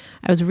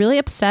 I was really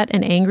upset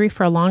and angry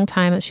for a long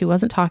time that she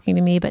wasn't talking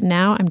to me, but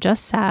now I'm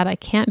just sad I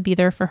can't be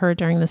there for her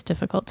during this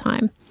difficult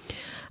time.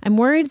 I'm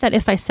worried that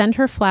if I send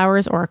her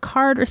flowers or a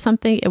card or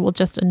something, it will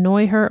just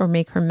annoy her or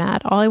make her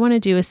mad. All I want to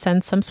do is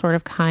send some sort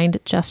of kind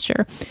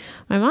gesture.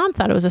 My mom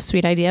thought it was a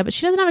sweet idea, but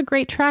she doesn't have a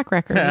great track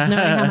record of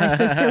knowing how my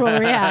sister will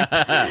react.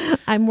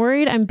 I'm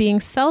worried I'm being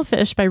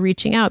selfish by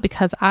reaching out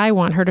because I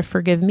want her to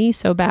forgive me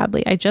so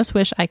badly. I just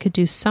wish I could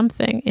do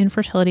something.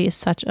 Infertility is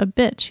such a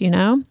bitch, you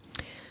know?"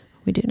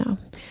 We do know.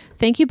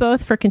 "Thank you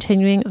both for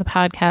continuing the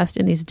podcast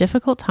in these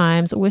difficult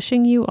times.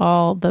 Wishing you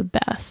all the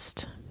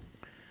best."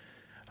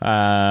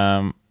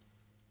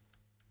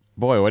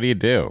 Boy, what do you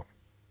do?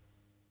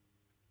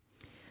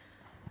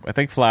 I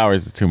think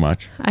flowers is too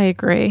much. I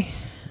agree.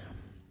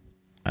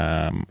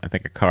 I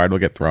think a card will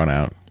get thrown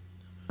out.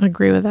 I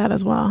agree with that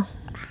as well.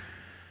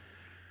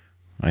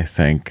 I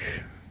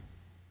think,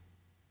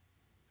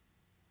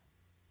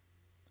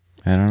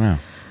 I don't know.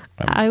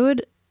 I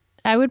would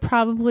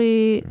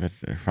probably.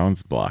 Her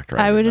phone's blocked,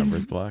 right? I would. Her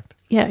number's blocked.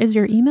 Yeah, is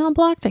your email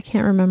blocked? I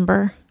can't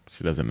remember.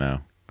 She doesn't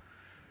know.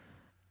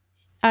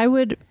 I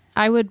would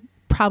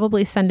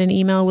probably send an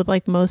email with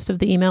like most of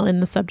the email in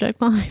the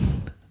subject line.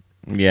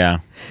 Yeah.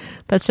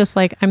 That's just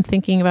like, I'm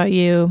thinking about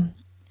you.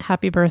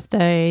 Happy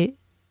birthday.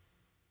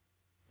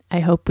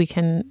 I hope we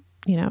can,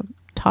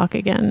 talk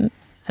again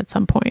at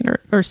some point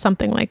or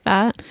something like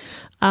that.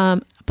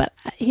 But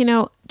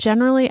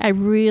generally I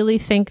really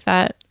think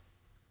that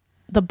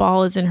the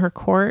ball is in her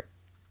court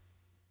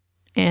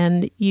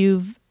and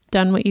you've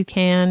done what you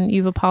can.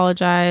 You've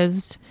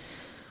apologized.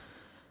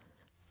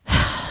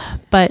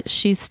 But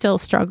she's still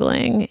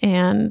struggling,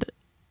 and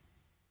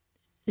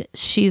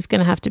she's going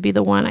to have to be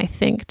the one, I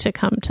think, to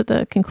come to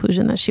the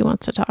conclusion that she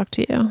wants to talk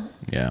to you.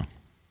 Yeah.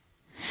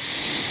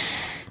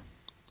 Is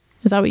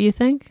that what you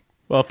think?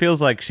 Well, it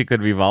feels like she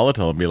could be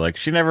volatile and be like,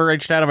 she never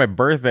reached out on my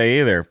birthday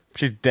either.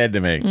 She's dead to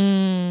me.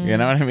 You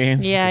know what I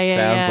mean? Yeah, Just yeah,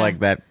 sounds yeah. like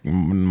that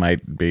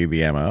might be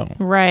the MO.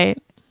 Right.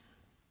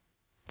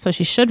 So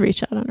she should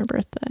reach out on her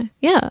birthday.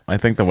 Yeah. I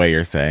think the way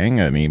you're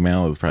saying an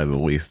email is probably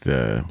the least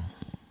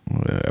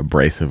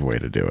abrasive way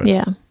to do it.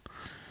 Yeah.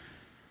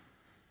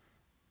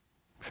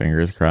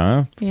 Fingers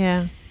crossed.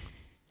 Yeah.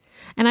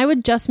 And I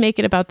would just make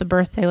it about the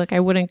birthday. Like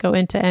I wouldn't go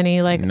into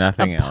any like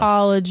Nothing else.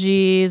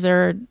 apologies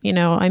or,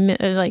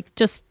 like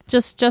just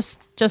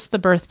the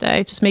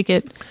birthday. Just make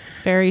it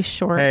very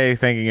short. Hey,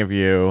 thinking of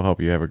you. Hope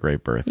you have a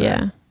great birthday.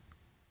 Yeah.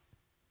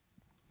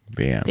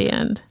 The end. The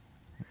end.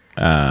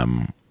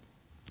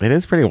 It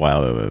is pretty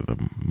wild that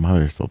the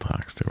mother still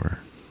talks to her.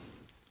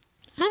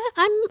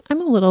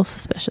 I'm a little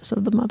suspicious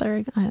of the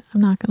mother. I'm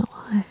not going to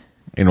lie.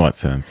 In what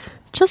sense?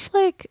 Just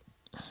like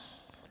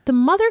the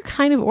mother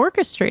kind of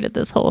orchestrated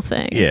this whole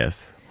thing.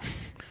 Yes.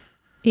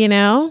 You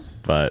know?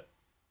 But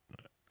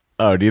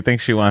do you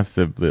think she wants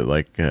to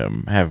like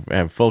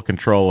have full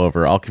control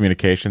over all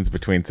communications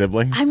between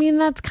siblings? I mean,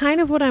 that's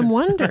kind of what I'm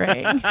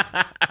wondering.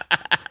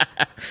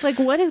 Like,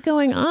 what is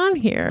going on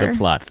here? The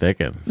plot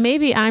thickens.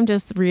 Maybe I'm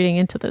just reading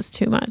into this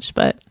too much,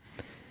 but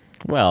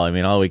Well, I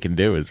mean, all we can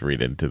do is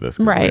read into this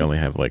because Right. we only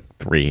have like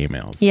 3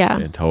 emails Yeah.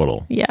 in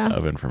total Yeah.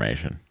 of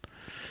information.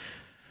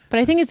 but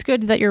I think it's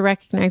good that you're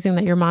recognizing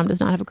that your mom does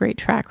not have a great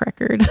track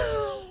record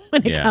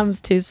when it Yeah. comes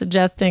to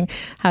suggesting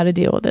how to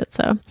deal with it.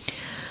 So,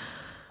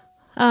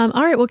 all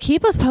right, well,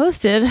 keep us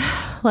posted.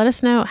 Let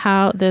us know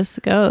how this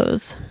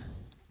goes.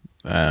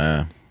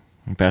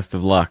 Best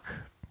of luck.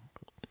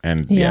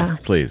 And Yeah. yes,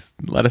 please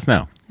let us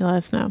know. You'll let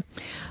us know.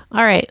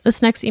 All right.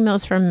 This next email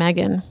is from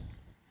Megan.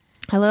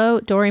 Hello,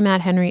 Dory,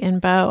 Matt, Henry,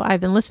 and Bo.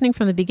 I've been listening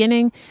from the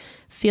beginning.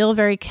 Feel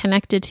very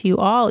connected to you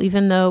all,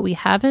 even though we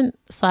haven't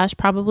 /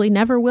 probably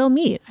never will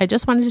meet. I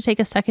just wanted to take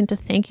a second to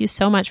thank you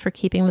so much for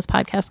keeping this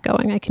podcast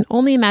going. I can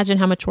only imagine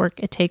how much work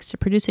it takes to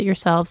produce it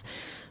yourselves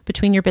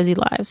between your busy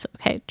lives.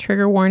 Okay,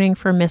 trigger warning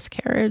for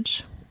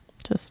miscarriage.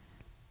 Just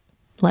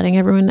letting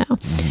everyone know.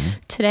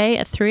 Today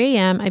at 3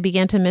 a.m., I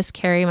began to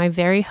miscarry my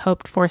very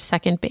hoped for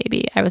second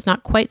baby. I was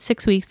not quite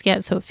 6 weeks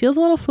yet, so it feels a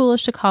little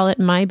foolish to call it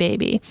my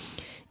baby.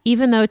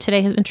 Even though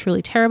today has been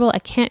truly terrible, I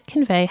can't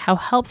convey how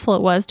helpful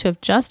it was to have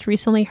just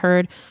recently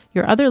heard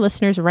your other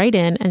listeners write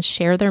in and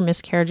share their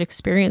miscarriage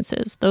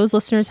experiences. Those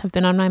listeners have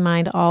been on my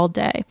mind all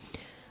day.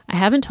 I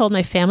haven't told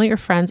my family or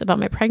friends about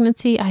my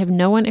pregnancy. I have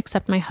no one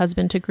except my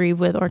husband to grieve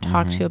with or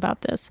talk to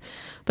about this.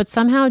 But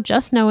somehow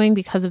just knowing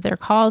because of their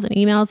calls and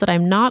emails that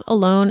I'm not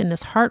alone in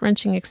this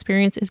heart-wrenching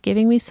experience is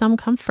giving me some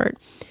comfort.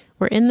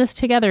 We're in this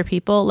together,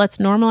 people. Let's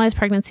normalize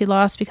pregnancy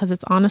loss because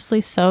it's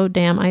honestly so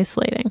damn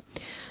isolating.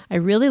 I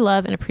really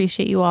love and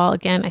appreciate you all.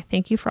 Again, I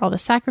thank you for all the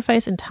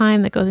sacrifice and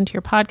time that goes into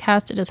your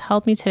podcast. It has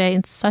helped me today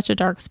in such a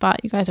dark spot.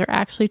 You guys are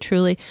actually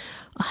truly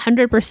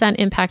 100%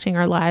 impacting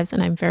our lives,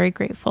 and I'm very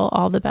grateful.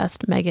 All the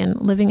best, Megan,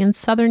 living in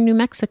southern New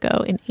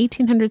Mexico in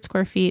 1,800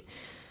 square feet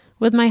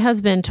with my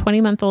husband,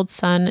 20-month-old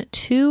son,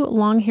 2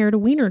 long-haired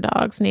wiener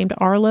dogs named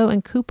Arlo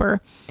and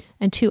Cooper,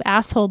 and 2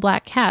 asshole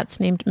black cats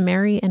named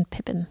Mary and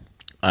Pippin.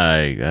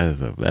 That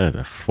is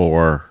a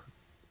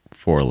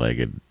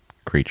four-legged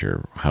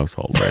creature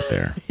household right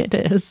there. It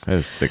is. That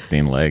is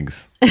 16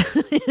 legs.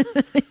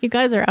 You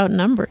guys are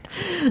outnumbered.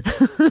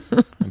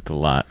 It's a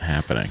lot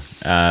happening.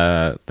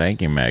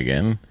 Thank you,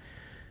 Megan.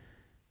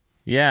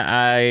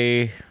 Yeah,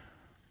 it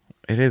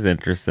is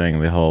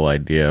interesting, the whole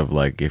idea of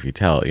like, if you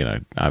tell,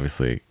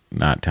 obviously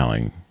not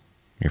telling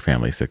your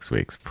family 6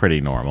 weeks,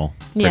 pretty normal,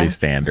 pretty Yeah.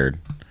 standard.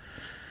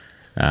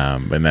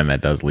 And then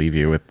that does leave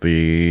you with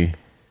the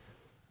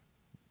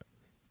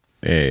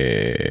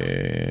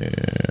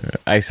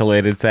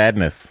isolated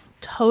sadness.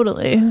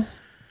 Totally.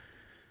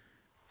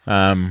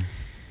 It's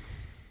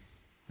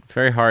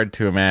very hard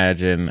to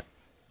imagine.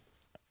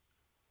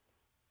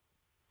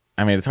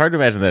 I mean, it's hard to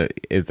imagine that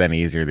it's any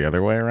easier the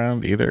other way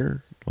around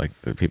either.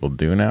 Like, the people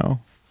do know.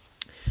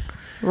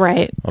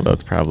 Right. Although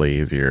it's probably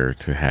easier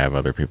to have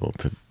other people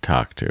to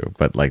talk to.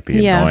 But, like,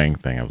 the Yeah. annoying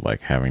thing of,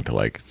 like, having to,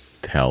 like,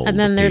 tell And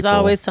then the there's people.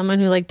 always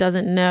someone who like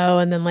doesn't know,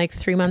 and then like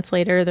 3 months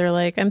later they're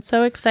like, I'm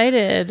so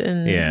excited,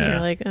 and Yeah. you're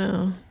like,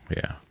 oh,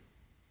 Yeah.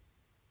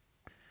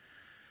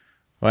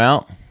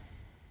 Well,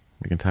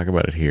 we can talk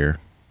about it here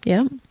yeah,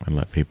 and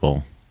let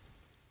people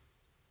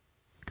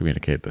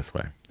communicate this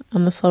way.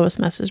 on the slowest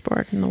message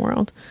board in the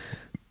world.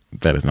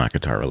 That is not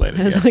guitar related.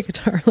 That is Yes. like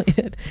guitar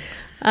related.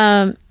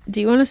 Do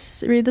you want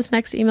to read this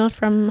next email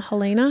from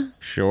Helena?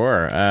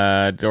 Sure.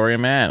 Dory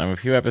and Matt, I'm a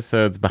few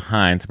episodes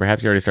behind, so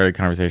perhaps you already started a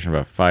conversation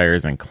about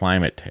fires and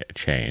climate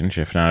change.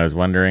 If not, I was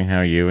wondering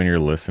how you and your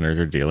listeners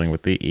are dealing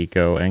with the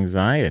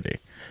eco-anxiety.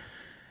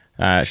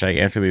 Should I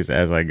answer these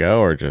as I go,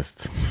 or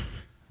just...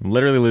 I'm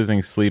literally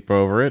losing sleep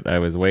over it. I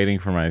was waiting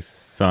for my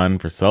son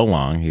for so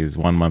long. He's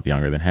 1 month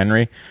younger than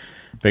Henry.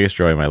 Biggest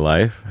joy of my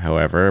life.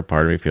 However,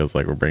 part of me feels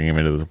like we're bringing him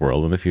into this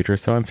world and the future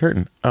is so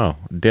uncertain. Oh,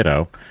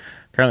 ditto.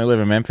 Currently live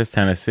in Memphis,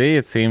 Tennessee.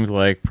 It seems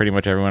like pretty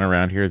much everyone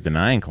around here is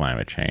denying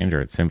climate change,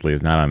 or it simply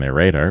is not on their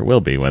radar. It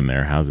will be when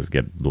their houses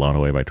get blown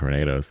away by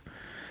tornadoes.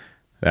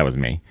 That was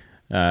me.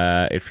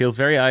 It feels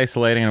very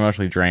isolating and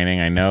emotionally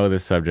draining. I know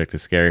this subject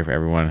is scary for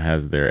everyone who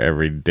has their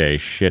everyday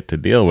shit to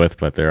deal with,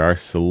 but there are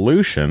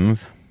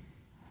solutions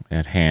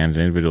at hand,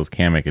 and individuals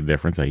can make a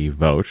difference, i.e.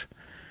 vote.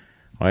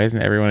 Why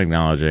isn't everyone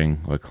acknowledging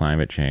what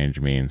climate change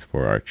means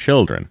for our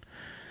children?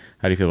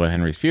 How do you feel about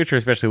Henry's future,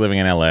 especially living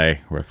in LA,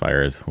 where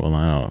fires will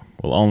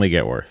only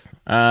get worse?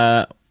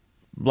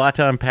 Lot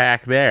to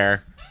unpack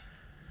there.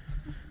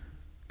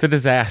 It's a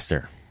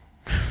disaster.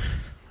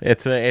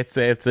 It's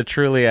a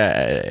truly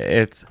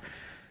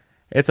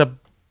it's a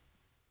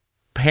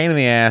pain in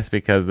the ass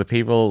because the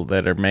people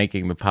that are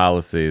making the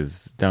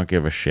policies don't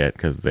give a shit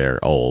because they're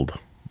old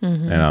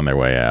and on their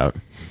way out.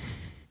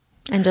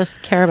 And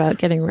just care about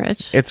getting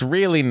rich. It's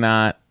really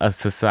not a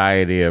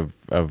society of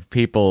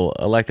people,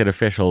 elected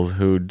officials,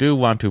 who do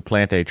want to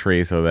plant a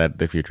tree so that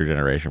the future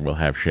generation will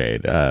have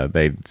shade.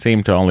 They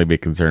seem to only be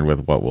concerned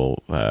with what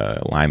will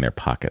line their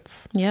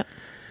pockets. Yep.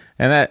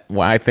 And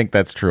I think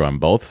that's true on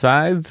both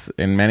sides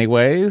in many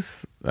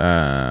ways.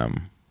 I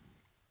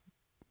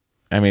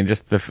mean,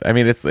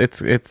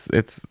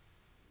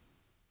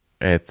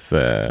 it's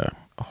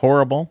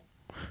horrible.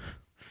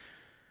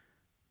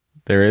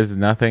 There is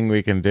nothing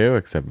we can do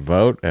except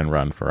vote and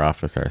run for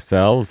office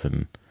ourselves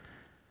and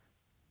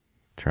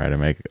try to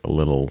make a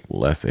little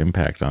less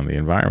impact on the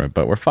environment.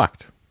 But we're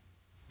fucked.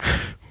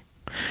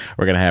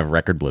 We're going to have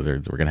record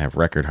blizzards. We're going to have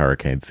record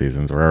hurricane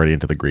seasons. We're already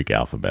into the Greek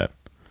alphabet.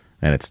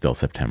 And it's still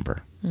September.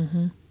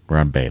 Mm-hmm. We're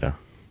on beta.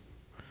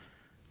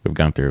 We've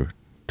gone through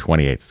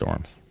 28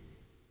 storms.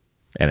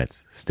 And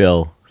it's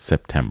still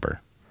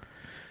September.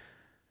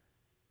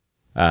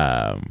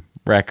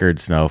 Record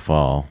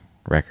snowfall,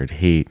 record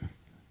heat,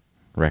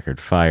 record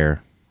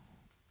fire.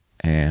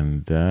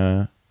 And,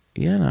 I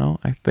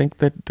think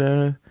that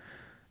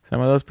some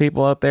of those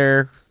people out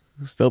there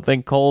still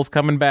think coal's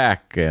coming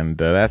back. And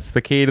that's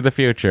the key to the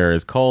future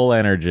is coal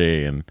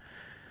energy. And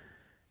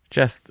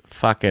just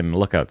fucking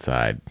look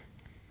outside.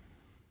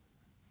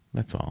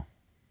 That's all.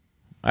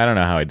 I don't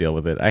know how I deal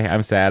with it.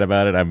 I'm sad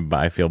about it.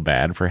 I feel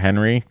bad for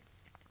Henry.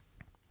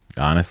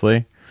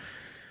 Honestly.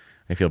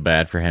 I feel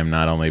bad for him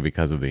not only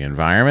because of the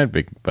environment,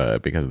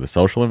 but because of the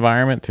social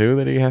environment too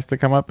that he has to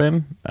come up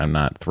in. I'm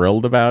not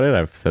thrilled about it.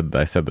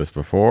 I said this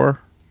before.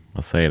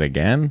 I'll say it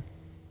again.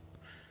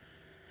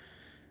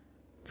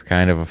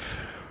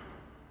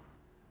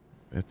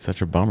 It's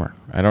such a bummer.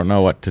 I don't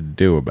know what to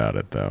do about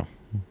it though.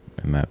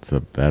 And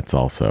that's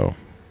also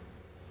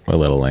a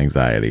little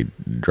anxiety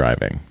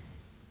driving.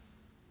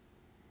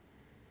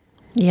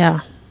 Yeah.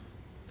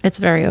 It's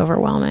very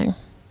overwhelming.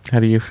 How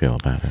do you feel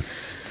about it?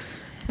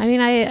 I mean,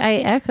 I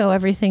echo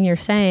everything you're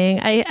saying.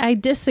 I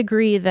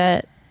disagree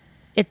that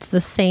it's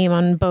the same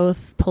on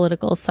both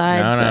political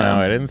sides. No.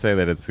 I didn't say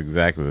that it's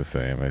exactly the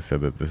same. I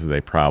said that this is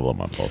a problem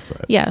on both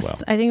sides. Yes, as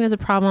well. I think there's a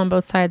problem on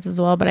both sides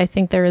as well. But I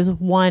think there is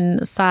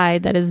one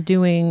side that is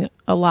doing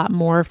a lot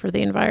more for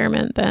the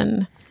environment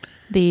than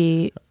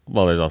the...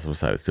 Well, there's also a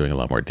side that's doing a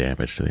lot more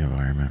damage to the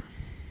environment.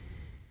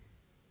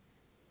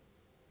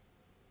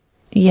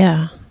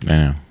 Yeah. I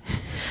know.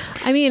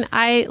 I mean,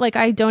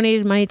 I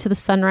donated money to the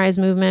Sunrise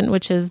Movement,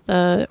 which is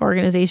the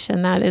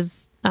organization that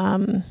is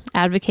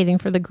advocating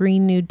for the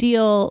Green New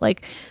Deal.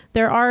 Like,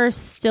 there are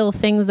still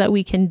things that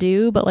we can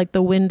do, but like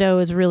the window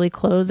is really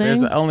closing.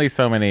 There's only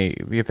so many.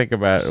 You think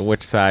about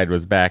which side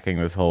was backing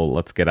this whole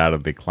let's get out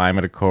of the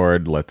climate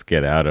accord, let's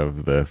get out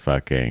of the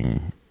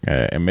fucking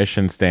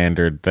emission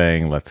standard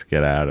thing, let's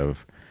get out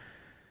of...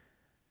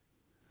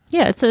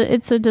 Yeah,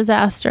 it's a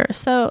disaster.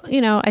 So,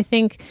 I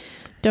think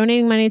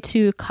donating money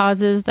to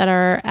causes that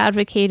are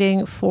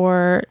advocating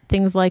for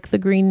things like the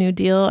Green New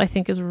Deal, I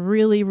think is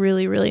really,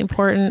 really, really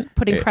important.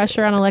 Putting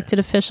pressure on elected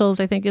officials,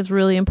 I think, is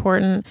really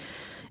important.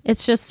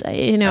 It's just,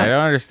 I don't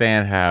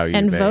understand how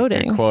you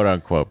voting, can, quote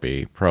unquote,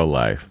 be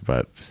pro-life,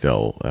 but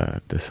still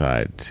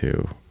decide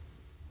to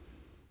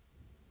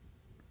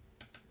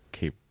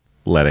keep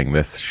letting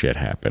this shit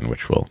happen,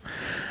 which will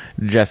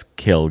just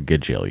kill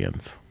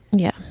gajillions.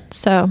 Yeah.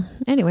 So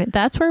anyway,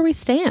 that's where we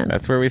stand.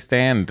 That's where we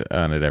stand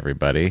on it,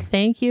 everybody.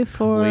 Thank you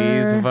for...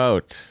 Please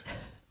vote.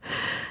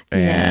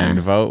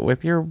 And vote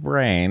with your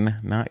brain,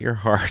 not your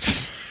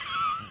heart.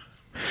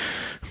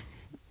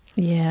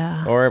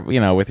 Yeah. Or,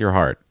 with your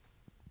heart.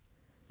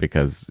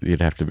 Because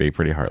you'd have to be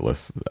pretty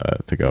heartless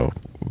to go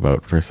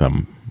vote for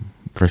some.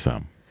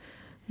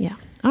 Yeah.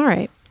 All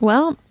right.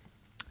 Well,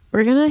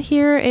 we're going to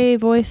hear a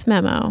voice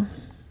memo.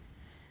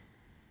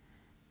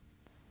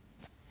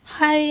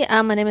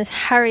 Hi, my name is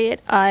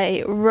Harriet.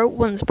 I wrote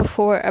once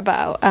before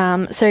about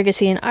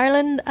surrogacy in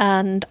Ireland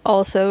and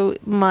also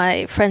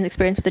my friend's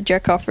experience with the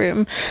jerk-off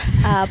room.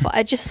 But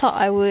I just thought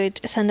I would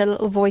send a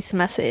little voice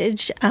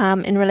message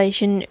in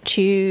relation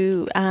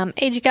to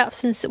age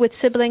gaps with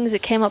siblings.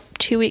 It came up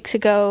 2 weeks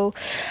ago.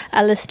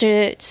 A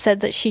listener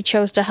said that she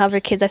chose to have her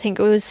kids, I think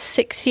it was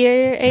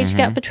 6-year age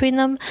gap between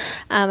them.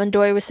 And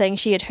Dory was saying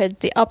she had heard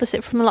the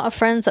opposite from a lot of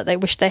friends, that they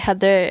wish they had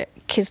their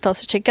kids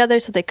closer together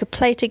so they could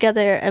play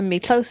together and be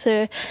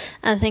closer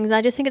and things.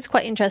 I just think it's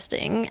quite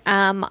interesting.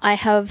 I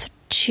have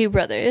 2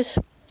 brothers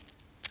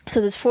So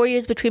there's 4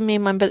 years between me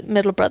and my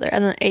middle brother,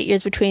 and then 8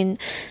 years between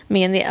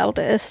me and the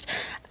eldest.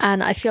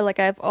 And I feel like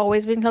I've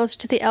always been closer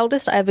to the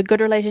eldest. I have a good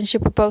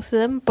relationship with both of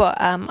them,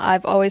 but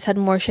I've always had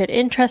more shared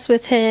interests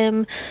with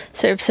him,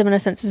 sort of similar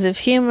senses of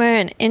humor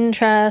and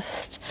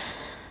interests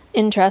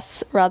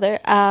rather.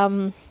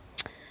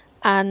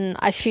 And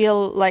I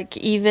feel like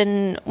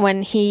even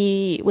when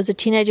he was a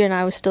teenager and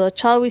I was still a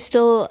child, we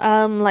still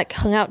like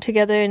hung out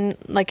together and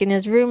like in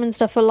his room and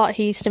stuff a lot.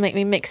 He used to make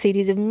me mix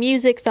CDs of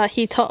music that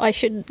he thought I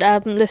should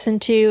listen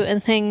to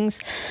and things.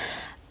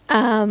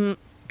 And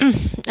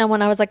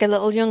when I was like a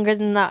little younger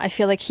than that, I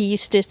feel like he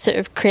used to sort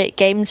of create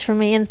games for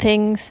me and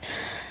things.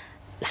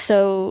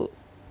 So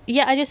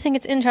yeah, I just think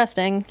it's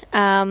interesting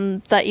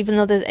that even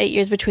though there's 8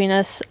 years between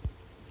us,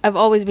 I've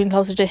always been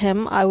closer to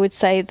him. I would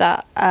say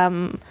that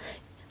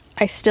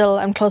I still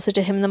am closer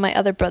to him than my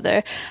other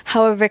brother.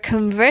 However,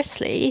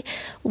 conversely,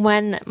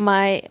 when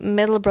my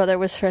middle brother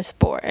was first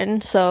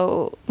born,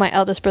 so my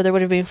eldest brother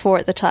would have been 4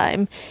 at the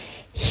time,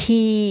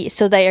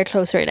 so they are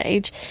closer in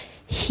age,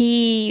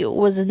 he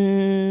was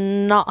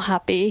not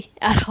happy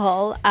at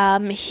all.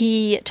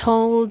 He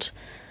told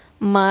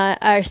my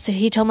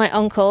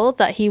uncle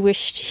that he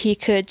wished he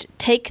could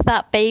take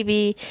that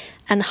baby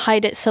and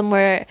hide it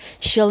somewhere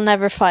she'll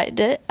never find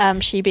it,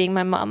 she being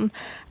my mum.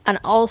 And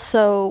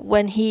also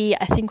when he,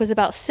 I think, was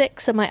about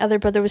 6 and my other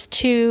brother was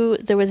 2,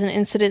 there was an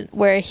incident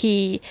where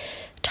he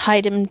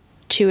tied him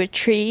to a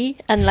tree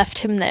and left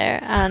him there,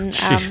 and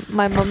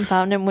my mum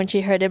found him when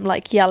she heard him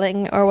like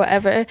yelling or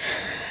whatever.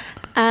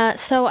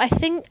 So I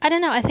think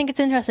it's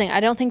interesting. I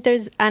don't think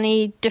there's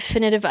any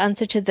definitive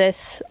answer to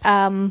this.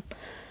 I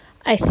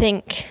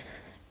think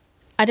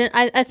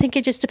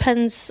it just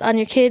depends on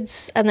your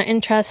kids and their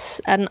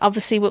interests, and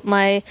obviously with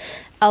my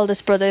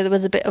eldest brother there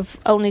was a bit of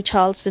only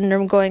child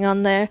syndrome going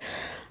on there.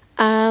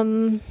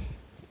 So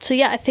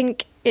yeah, I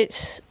think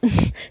it's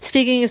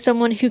speaking as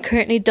someone who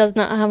currently does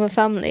not have a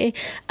family,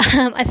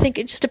 I think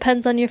it just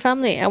depends on your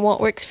family and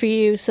what works for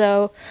you.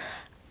 So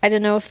I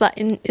don't know if that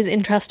is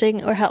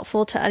interesting or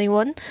helpful to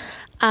anyone.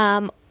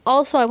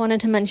 Also, I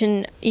wanted to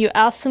mention, you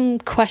asked some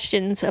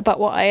questions about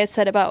what I had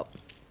said about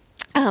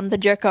the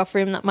jerk-off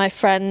room that my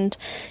friend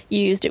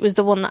used. It was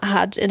the one that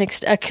had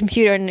a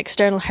computer and an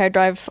external hard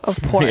drive of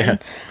porn.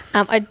 Yes.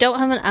 I don't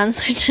have an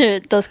answer to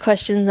those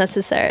questions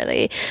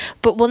necessarily,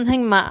 but one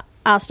thing Matt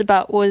asked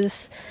about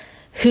was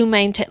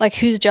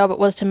whose job it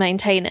was to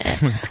maintain it.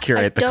 To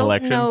curate the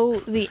collection. I don't know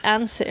the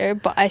answer,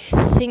 but I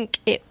think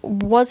it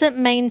wasn't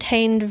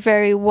maintained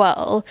very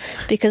well,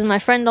 because my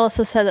friend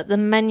also said that the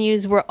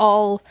menus were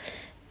all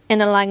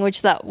in a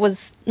language that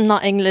was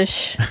not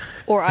English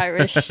or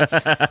Irish.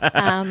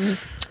 I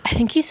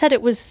think he said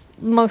it was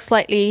most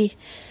likely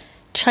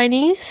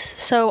Chinese,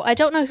 so I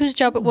don't know whose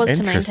job it was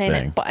to maintain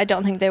it, but I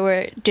don't think they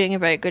were doing a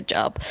very good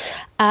job.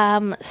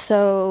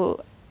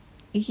 So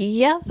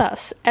yeah,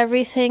 that's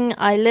everything.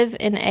 I live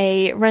in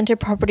a rented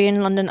property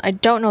in London. I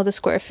don't know the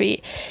square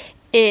feet.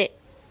 It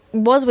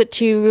was with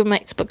 2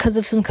 roommates, but because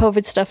of some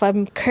COVID stuff,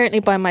 I'm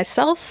currently by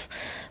myself,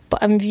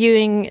 but I'm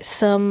viewing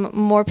some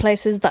more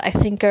places that I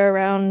think are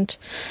around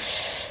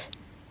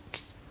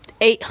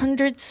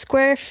 800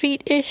 square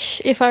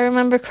feet-ish, if I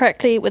remember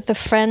correctly, with a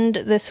friend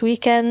this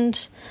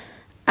weekend.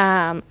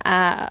 And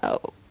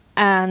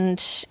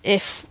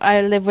if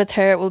I live with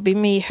her, it will be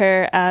me,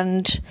 her,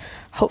 and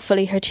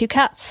hopefully her 2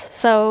 cats.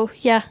 So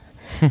yeah,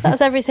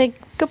 that's everything.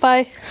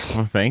 Goodbye.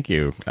 Well, thank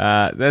you.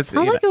 Sounds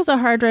like it was a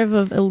hard drive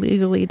of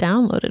illegally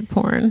downloaded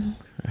porn.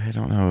 I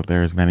don't know if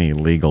there's many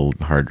legal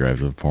hard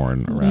drives of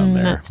porn around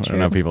there. That's true. I don't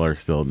know, people are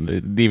still...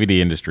 The DVD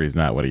industry is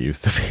not what it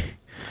used to be.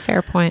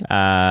 Fair point.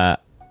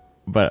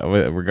 But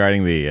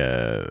regarding the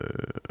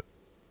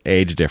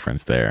age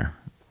difference there,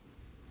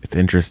 it's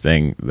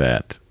interesting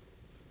that,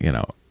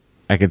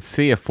 I could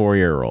see a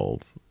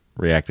 4-year-old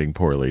reacting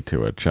poorly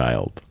to a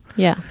child.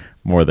 Yeah.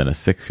 More than a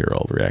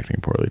 6-year-old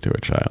reacting poorly to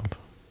a child.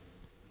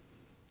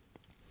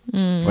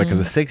 Like, because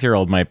a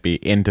 6-year-old might be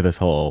into this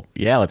whole,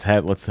 let's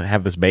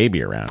have this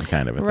baby around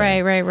kind of a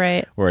thing.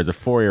 Right. Whereas a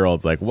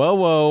 4-year-old's like,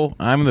 whoa,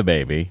 I'm the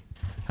baby.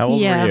 How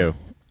old were you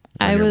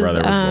when your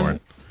brother was born?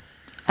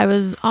 I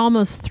was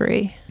almost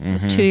 3. It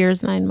was 2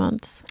 years, 9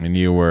 months. And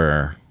you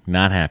were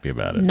not happy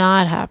about it?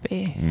 Not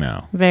happy.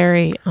 No.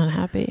 Very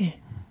unhappy.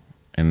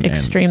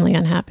 Extremely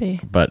unhappy.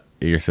 But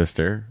your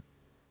sister?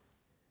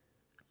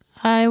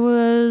 I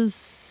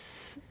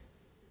was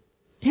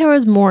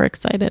more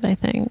excited, I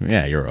think.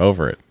 Yeah, you were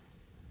over it.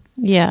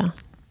 Yeah.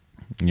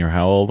 And you were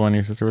how old when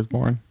your sister was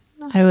born?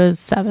 I was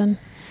 7.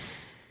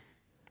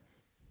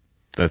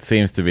 That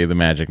seems to be the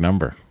magic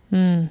number.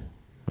 The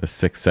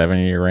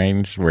 6-7 year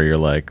range where you're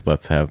like,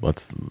 let's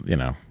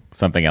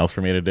something else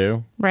for me to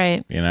do.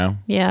 Right.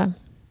 Yeah.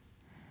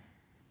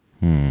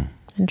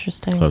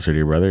 Interesting. Closer to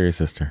your brother or your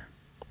sister?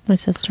 My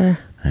sister.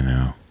 I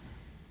know.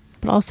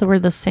 But also we're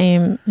the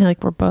same,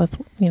 like we're both,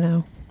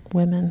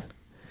 women.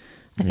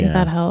 I think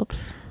that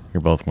helps.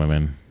 You're both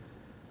women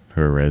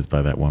who were raised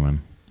by that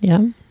woman.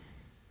 Yeah.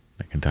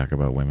 I can talk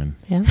about women.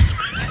 Yeah.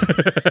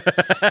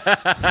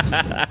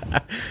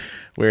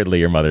 Weirdly,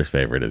 your mother's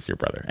favorite is your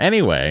brother.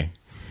 Anyway.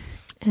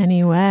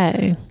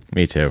 Anyway.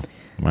 Me too.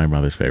 My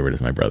mother's favorite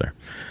is my brother.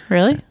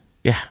 Really?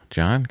 Yeah,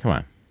 John, come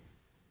on.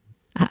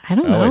 I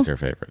don't know. Always her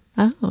favorite.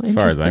 Oh, As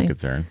far as I'm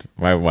interesting. concerned.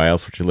 Why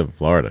else would she live in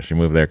Florida? She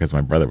moved there because my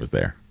brother was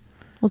there.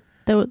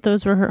 Well,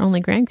 those were her only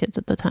grandkids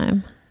at the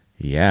time.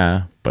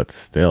 Yeah, but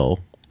still,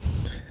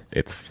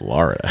 it's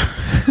Florida.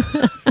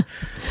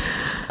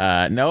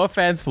 No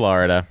offense,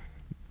 Florida.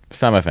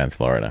 Some offense,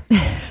 Florida.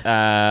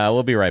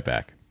 We'll be right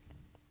back.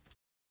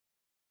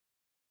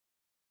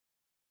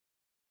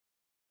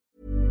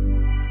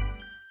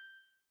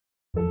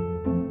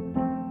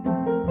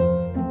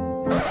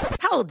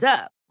 Hold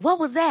up. What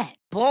was that?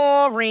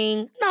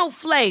 Boring. No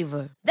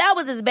flavor. That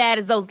was as bad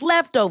as those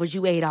leftovers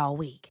you ate all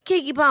week.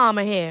 Keke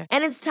Palmer here,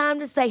 and it's time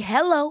to say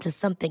hello to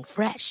something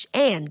fresh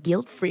and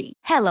guilt-free.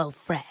 Hello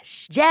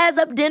Fresh. Jazz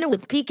up dinner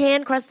with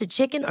pecan-crusted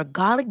chicken or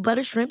garlic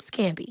butter shrimp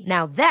scampi.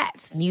 Now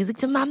that's music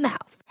to my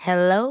mouth.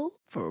 Hello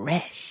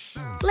Fresh.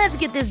 Let's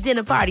get this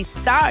dinner party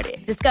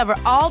started. Discover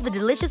all the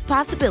delicious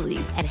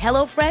possibilities at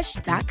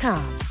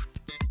hellofresh.com.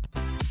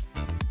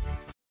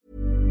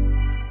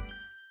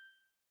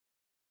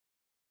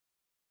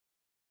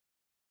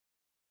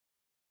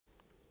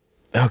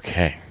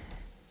 Okay.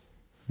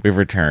 We've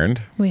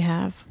returned. We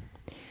have.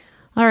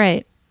 All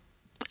right.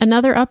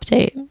 Another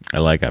update. I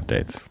like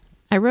updates.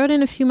 I wrote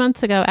in a few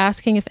months ago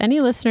asking if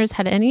any listeners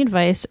had any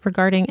advice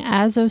regarding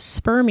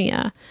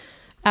azoospermia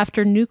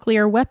after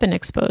nuclear weapon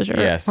exposure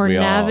Yes, or we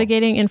all-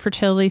 navigating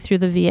infertility through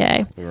the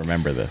VA. We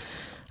remember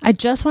this. I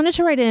just wanted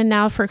to write in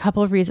now for a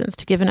couple of reasons: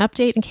 to give an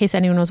update in case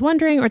anyone was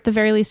wondering, or at the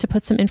very least to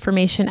put some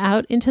information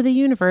out into the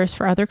universe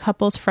for other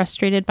couples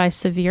frustrated by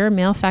severe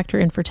male factor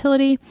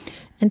infertility,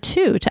 and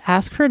 2, to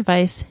ask for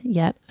advice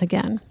yet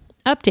again.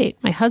 Update: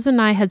 my husband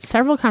and I had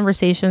several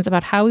conversations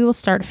about how we will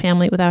start a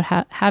family without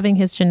having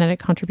his genetic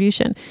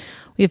contribution.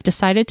 We have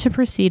decided to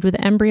proceed with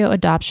embryo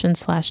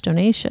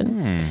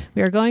adoption/donation.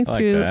 We are going I like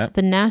through that.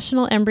 the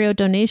National Embryo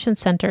Donation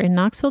Center in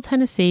Knoxville,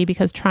 Tennessee,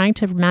 because trying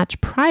to match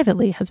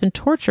privately has been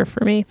torture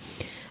for me.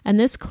 And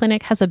this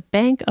clinic has a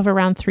bank of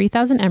around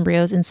 3,000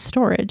 embryos in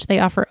storage. They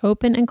offer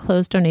open and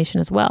closed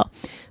donation as well.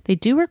 They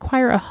do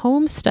require a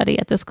home study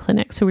at this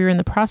clinic, so we are in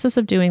the process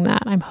of doing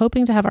that. I'm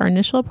hoping to have our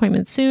initial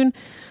appointment soon,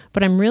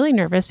 but I'm really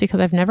nervous because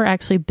I've never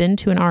actually been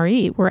to an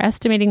RE. We're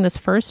estimating this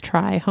first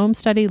try, home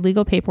study,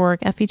 legal paperwork,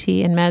 FET,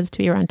 and meds to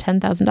be around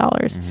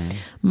 $10,000.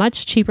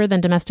 Much cheaper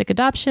than domestic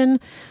adoption,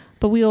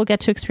 but we will get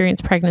to experience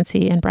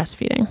pregnancy and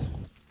breastfeeding.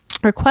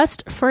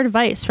 Request for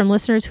advice from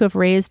listeners who have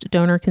raised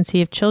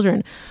donor-conceived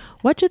children.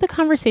 What do the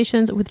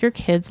conversations with your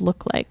kids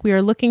look like? We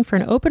are looking for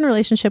an open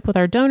relationship with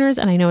our donors,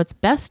 and I know it's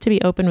best to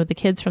be open with the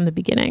kids from the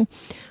beginning.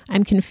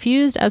 I'm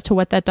confused as to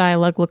what that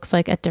dialogue looks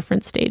like at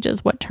different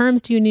stages. What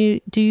terms do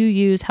you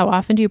use? How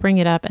often do you bring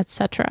it up,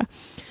 etc.?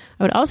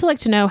 I would also like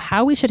to know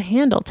how we should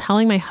handle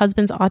telling my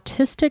husband's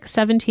autistic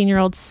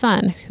 17-year-old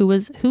son,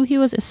 who he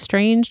was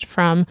estranged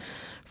from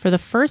for the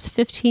first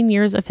 15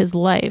 years of his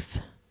life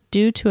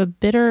due to a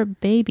bitter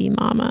baby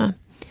mama,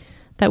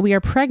 that we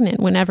are pregnant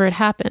whenever it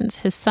happens.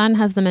 His son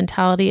has the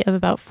mentality of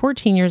about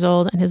 14 years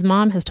old, and his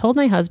mom has told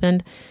my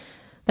husband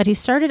that he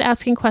started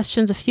asking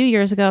questions a few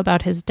years ago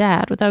about his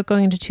dad. Without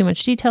going into too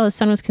much detail, his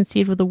son was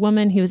conceived with a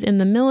woman he was in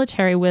the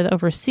military with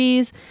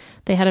overseas.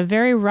 They had a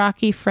very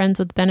rocky friends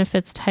with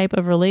benefits type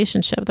of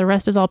relationship. The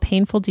rest is all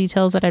painful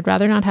details that I'd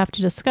rather not have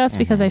to discuss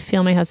because I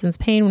feel my husband's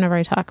pain whenever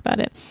I talk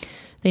about it.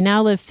 They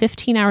now live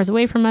 15 hours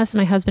away from us, and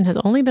my husband has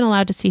only been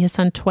allowed to see his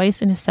son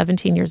twice in his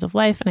 17 years of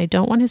life, and I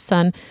don't want his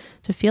son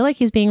to feel like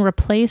he's being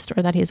replaced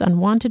or that he's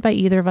unwanted by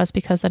either of us,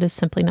 because that is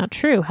simply not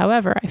true.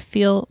 However, I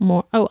feel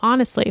more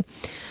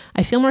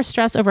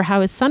stress over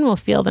how his son will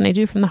feel than I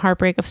do from the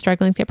heartbreak of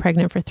struggling to get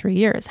pregnant for 3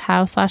 years.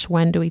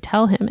 How/when do we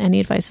tell him? Any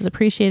advice is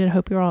appreciated.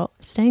 Hope you're all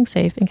staying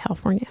safe in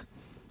California.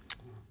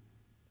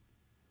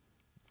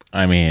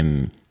 I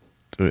mean,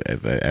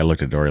 I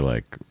looked at Dory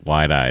like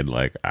wide-eyed,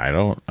 like I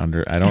don't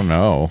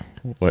know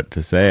what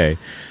to say.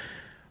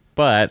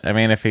 But I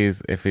mean, if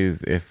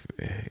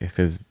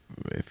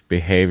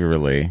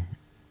behaviorally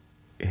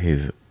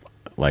he's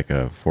like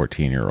a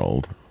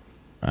 14-year-old,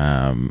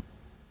 I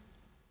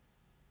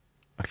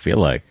feel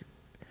like,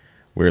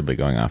 weirdly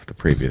going off the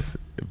previous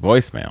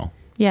voicemail,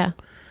 Yeah.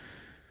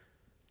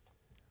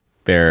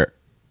 they're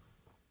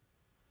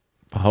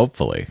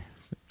hopefully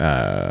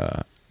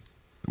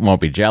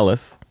won't be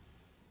jealous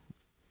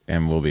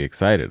and will be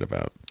excited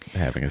about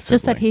having a It's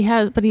just that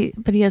sibling.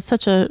 he has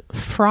such a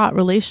fraught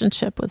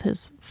relationship with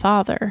his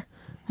father.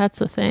 That's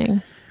the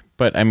thing.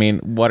 But I mean,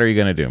 what are you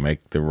going to do?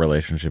 Make the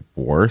relationship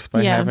worse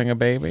by Yeah. having a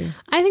baby?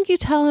 I think you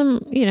tell him,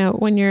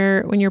 when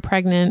you're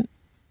pregnant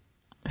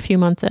a few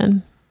months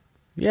in.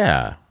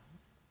 Yeah.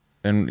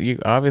 And you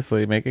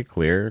obviously make it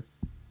clear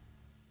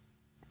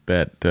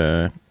that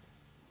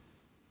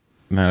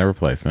not a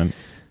replacement,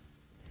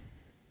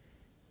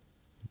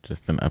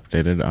 just an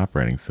updated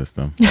operating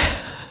system.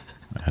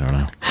 I don't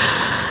know.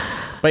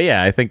 But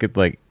yeah, I think it's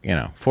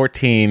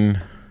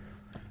 14.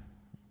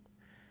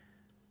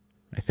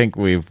 I think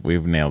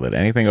we've nailed it.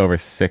 Anything over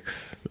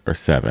 6 or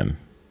 7,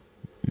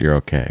 you're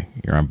okay.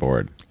 You're on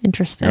board.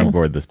 Interesting. You're on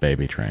board this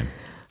baby train.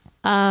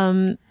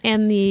 And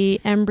the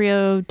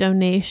embryo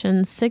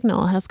donation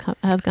signal has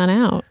gone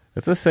out.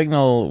 It's a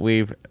signal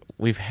we've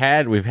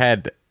had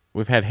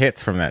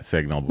hits from that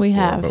signal before, We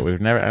have. but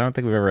I don't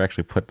think we've ever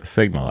actually put the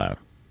signal out.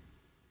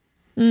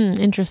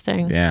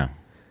 Interesting. Yeah.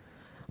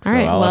 All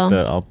right,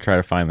 I'll try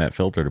to find that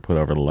filter to put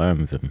over the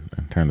lens and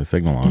turn the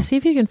signal on. See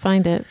if you can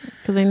find it,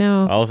 because I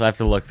know I'll have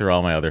to look through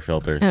all my other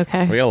filters.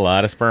 Okay. We got a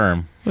lot of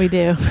sperm. we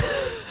do.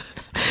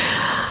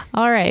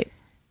 All right.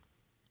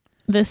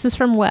 This is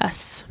from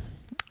Wes.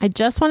 I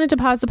just wanted to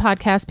pause the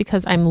podcast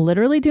because I'm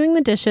literally doing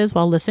the dishes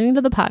while listening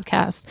to the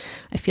podcast.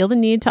 I feel the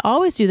need to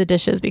always do the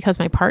dishes because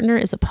my partner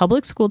is a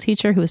public school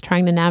teacher who is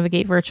trying to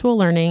navigate virtual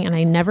learning, and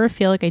I never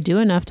feel like I do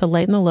enough to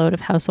lighten the load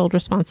of household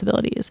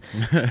responsibilities.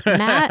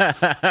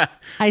 Matt,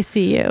 I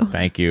see you.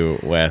 Thank you,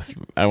 Wes.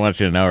 I want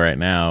you to know right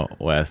now,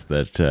 Wes,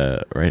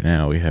 that right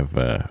now we have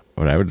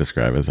what I would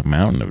describe as a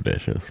mountain of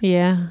dishes.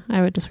 Yeah, I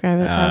would describe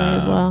it that way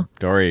as well.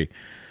 Dory,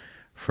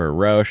 for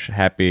Roche,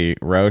 happy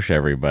Roche,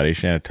 everybody.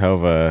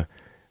 Shanatova.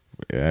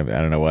 I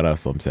don't know what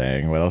else I'm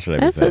saying. What else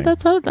should I be saying?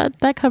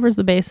 That covers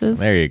the bases.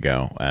 There you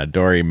go.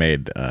 Dory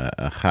made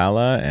a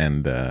challah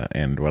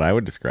and what I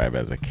would describe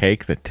as a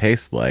cake that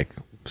tastes like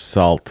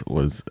salt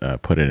was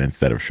put in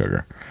instead of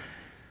sugar.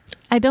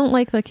 I don't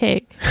like the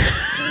cake.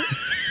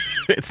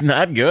 It's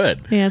not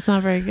good. Yeah, it's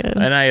not very good.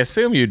 And I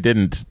assume you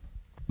didn't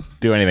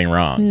do anything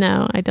wrong.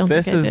 No, I don't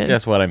This think I is did.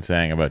 just what I'm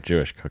saying about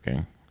Jewish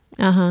cooking.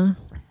 Uh-huh.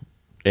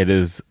 It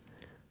is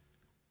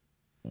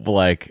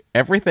like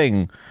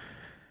everything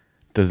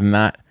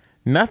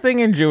nothing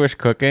in Jewish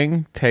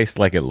cooking tastes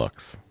like it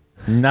looks.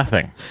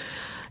 Nothing.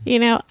 You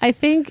know, I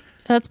think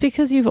that's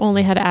because you've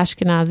only had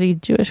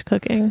Ashkenazi Jewish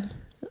cooking.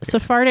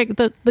 Sephardic,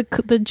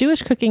 the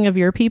Jewish cooking of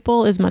your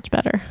people is much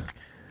better.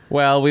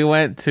 Well, we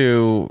went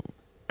to,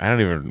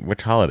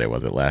 which holiday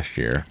was it last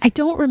year? I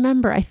don't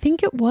remember. I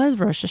think it was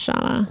Rosh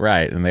Hashanah.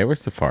 Right, and they were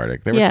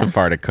Sephardic. There was Yeah.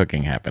 Sephardic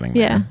cooking happening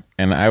there. Yeah.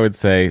 And I would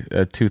say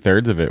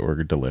 2/3 of it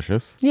were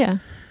delicious, Yeah.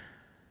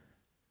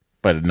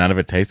 but none of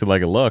it tasted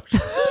like it looked.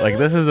 Like,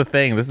 this is the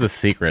thing. This is a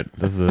secret.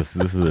 This is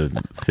a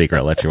secret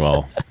I'll let you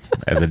all,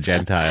 as a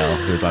Gentile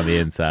who's on the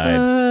inside,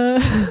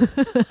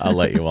 I'll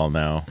let you all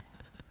know.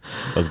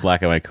 Those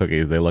black and white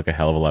cookies, they look a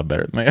hell of a lot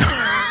better than they are.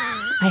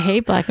 I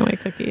hate black and white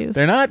cookies.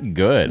 They're not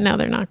good. No,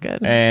 they're not good.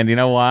 And you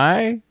know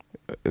why?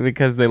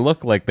 Because they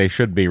look like they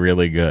should be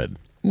really good.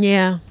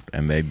 Yeah.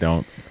 And they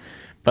don't.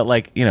 But,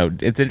 like, you know,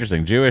 it's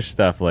interesting. Jewish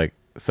stuff, like,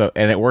 so,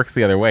 and it works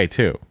the other way,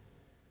 too.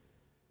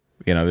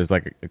 You know, there's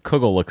like, a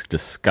kugel looks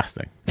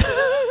disgusting.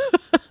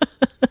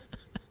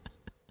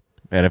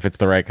 And if it's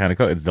the right kind of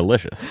cook, it's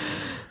delicious.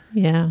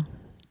 Yeah.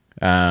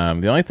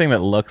 The only thing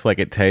that looks like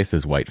it tastes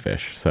is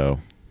whitefish. So,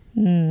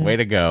 way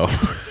to go.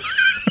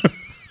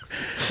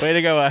 Way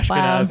to go, Wow.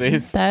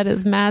 Ashkenazis. That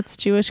is Matt's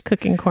Jewish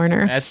cooking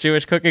corner. That's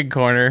Jewish Cooking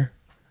Corner.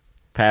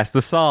 Pass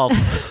the salt.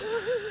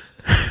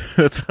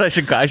 That's what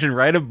I should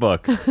write a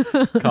book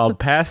called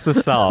Pass the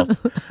Salt,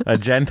 A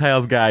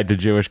Gentile's Guide to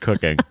Jewish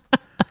Cooking.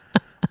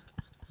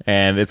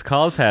 And it's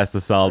called Pass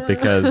the Salt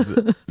because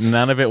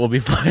none of it will be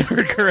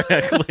flavored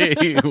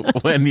correctly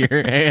when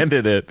you're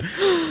handed it.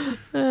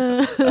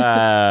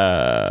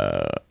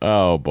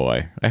 Oh,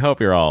 boy. I hope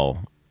you're all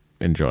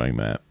enjoying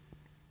that.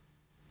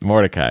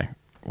 Mordecai,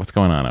 what's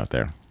going on out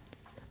there?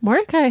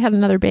 Mordecai had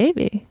another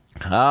baby.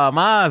 Ah,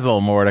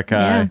 mazel,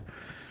 Mordecai. Yeah.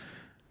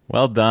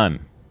 Well done.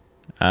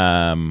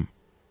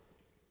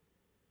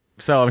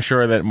 So I'm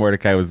sure that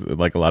Mordecai was,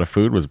 like, a lot of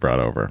food was brought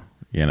over,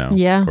 you know,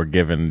 Yeah. or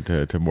given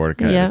to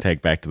Mordecai Yeah. to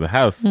take back to the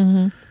house.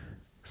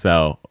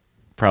 So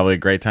probably a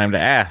great time to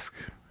ask.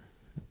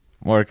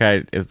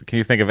 Mordecai, can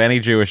you think of any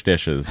Jewish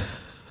dishes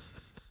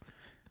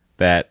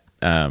that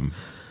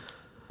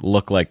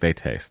look like they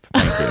taste?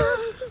 Thank you.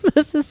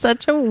 This is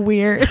such a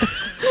weird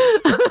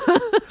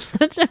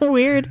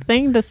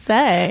thing to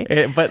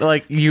say.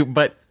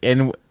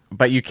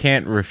 But you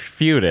can't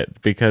refute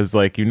it because,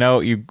 like, you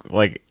know,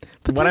 what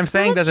I'm that's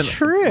saying not doesn't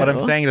true. What I'm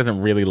saying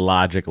doesn't really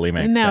logically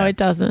make sense. No, it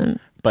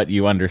doesn't. But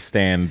you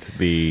understand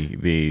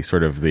the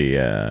sort of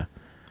the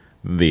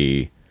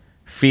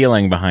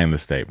feeling behind the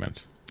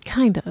statement.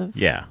 Kind of.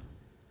 Yeah.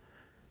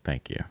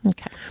 Thank you.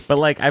 Okay. But,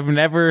 like, I've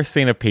never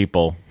seen a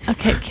people.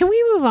 Okay, can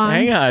we move on?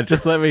 Hang on,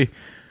 just let me.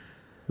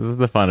 This is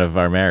the fun of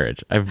our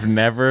marriage. I've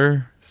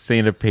never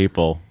seen a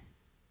people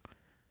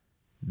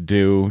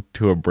do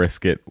to a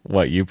brisket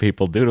what you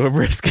people do to a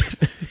brisket.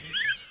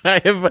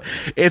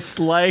 It's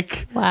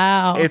like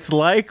Wow. It's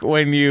like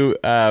when you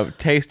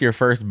taste your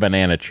first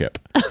banana chip.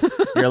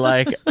 You're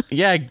like,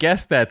 yeah, I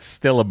guess that's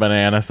still a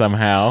banana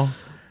somehow.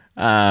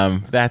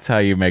 That's how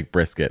you make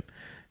brisket.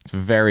 It's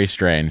very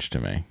strange to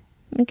me.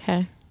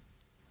 Okay.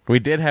 We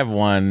did have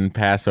one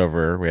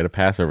Passover. We had a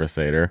Passover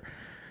Seder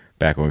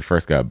back when we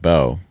first got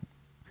Bo,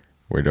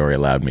 where Dory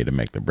allowed me to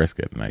make the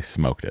brisket, and I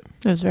smoked it.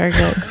 It was very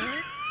good.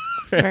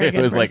 Very It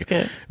good was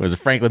brisket. it was a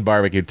Franklin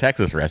Barbecue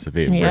Texas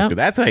recipe of Yep. brisket.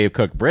 That's how you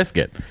cook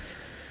brisket.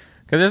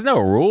 Because there's no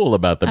rule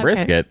about the Okay,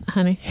 brisket.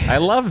 honey. I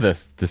love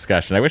this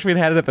discussion. I wish we'd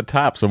had it at the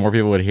top so more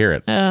people would hear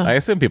it. Oh. I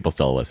assume people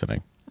still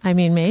listening. I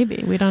mean,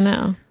 maybe. We don't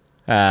know.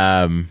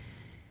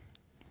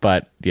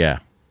 But yeah,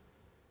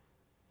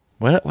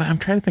 What I'm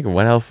trying to think of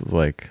what else is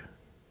like.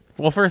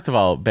 Well, first of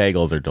all,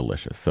 bagels are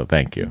delicious, so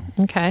thank you.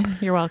 Okay,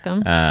 you're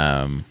welcome.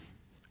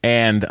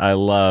 And I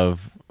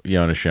love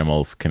Yona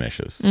Schimmel's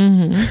knishes.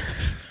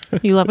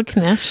 You love a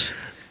knish.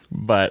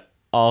 But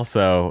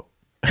also,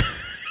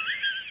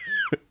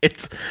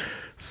 it's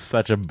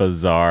such a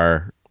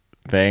bizarre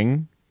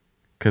thing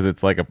because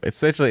it's like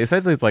essentially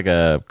it's like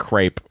a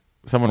crepe.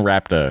 Someone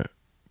wrapped a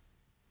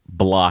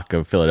block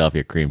of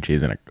Philadelphia cream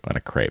cheese on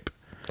a crepe.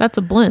 That's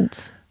a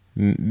blintz.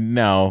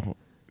 No,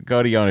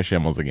 go to Yona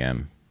Schimmel's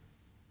again.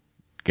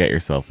 Get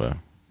yourself a.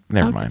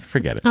 Never mind.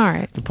 Forget it. All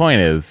right. The point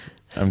is,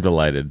 I'm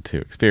delighted to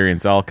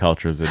experience all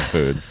cultures and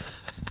foods,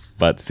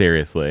 but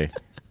seriously,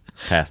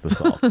 pass the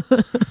salt.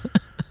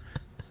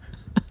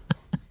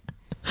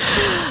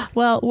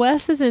 Well,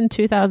 Wes is in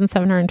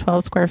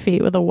 2,712 square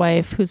feet with a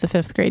wife who's a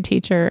 5th grade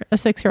teacher, a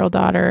 6-year-old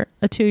daughter,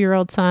 a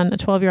 2-year-old son, a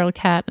 12-year-old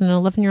cat, and an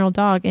 11-year-old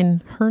dog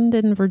in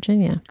Herndon,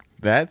 Virginia.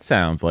 That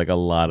sounds like a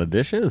lot of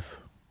dishes.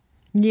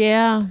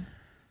 Yeah.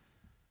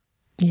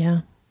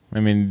 Yeah. I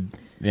mean,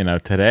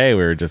 today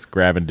we were just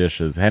grabbing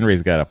dishes.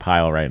 Henry's got a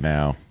pile right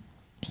now.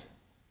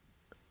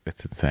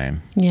 It's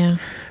insane. Yeah.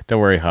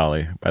 Don't worry,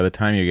 Holly. By the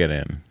time you get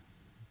in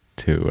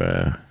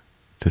to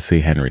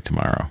see Henry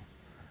tomorrow,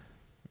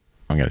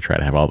 I'm going to try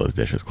to have all those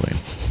dishes clean.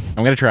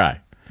 I'm going to try.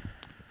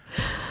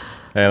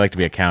 I like to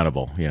be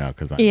accountable,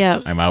 because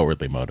I'm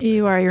outwardly motivated.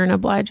 You are. You're an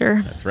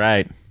obliger. That's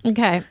right.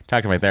 Okay.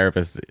 Talked to my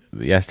therapist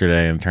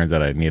yesterday, and it turns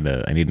out I need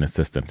an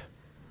assistant.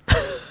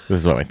 This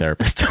is what my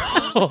therapist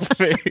told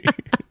me.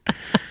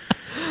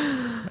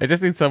 I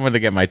just need someone to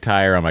get my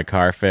tire on my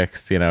car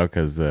fixed,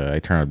 because I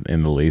turn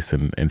in the lease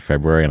in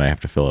February, and I have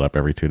to fill it up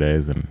every 2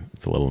 days, and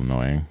it's a little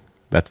annoying.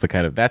 That's the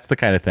kind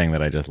of thing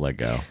that I just let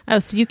go. Oh,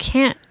 so you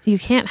can't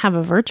have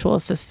a virtual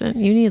assistant.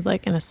 You need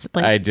like an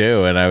assistant. I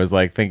do, and I was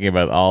like thinking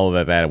about all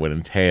that would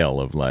entail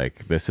of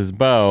like, this is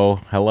Bo.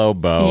 Hello,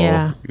 Bo.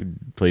 Yeah.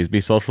 Please be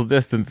social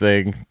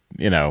distancing.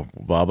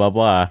 Blah blah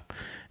blah.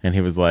 And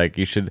he was like,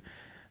 you should.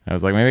 I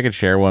was like, maybe I could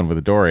share one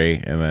with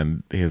Dory. And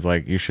then he was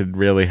like, you should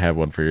really have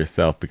one for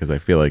yourself because I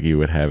feel like you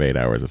would have 8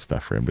 hours of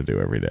stuff for him to do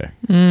every day.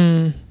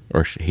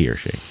 Or he or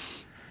she.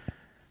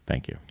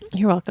 Thank you.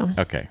 You're welcome.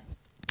 Okay.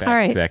 All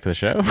right. Back to the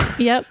show.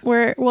 Yep.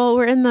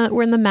 We're in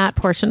the Matt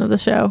portion of the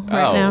show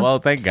right now. Well,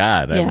 thank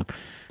God. Yeah. I'm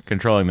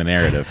controlling the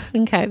narrative.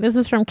 Okay. This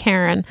is from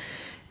Karen.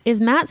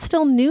 Is Matt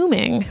still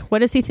nooming? What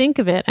does he think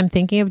of it? I'm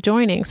thinking of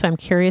joining, so I'm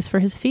curious for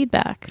his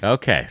feedback.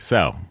 Okay.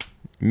 So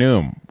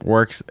Noom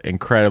works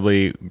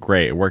incredibly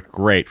great. It worked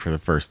great for the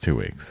first 2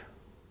 weeks.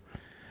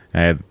 I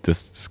had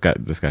this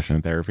discussion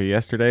in therapy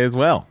yesterday as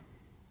well.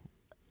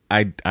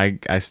 I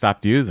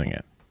stopped using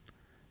it.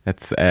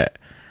 That's and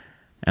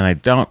I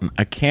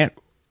can't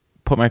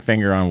put my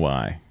finger on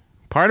why.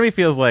 Part of me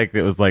feels like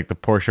it was like the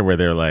portion where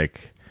they're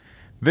like,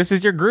 this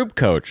is your group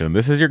coach and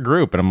this is your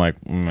group, and I'm like,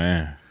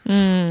 meh.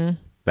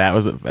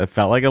 It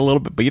felt like a little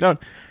bit, but you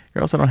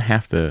also don't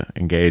have to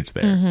engage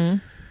there.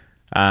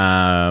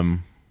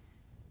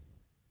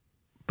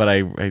 But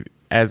I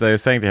as I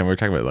was saying to him, we were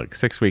talking about like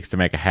 6 weeks to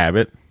make a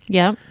habit.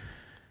 Yep.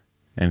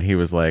 And he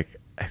was like,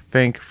 I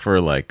think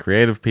for like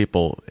creative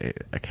people,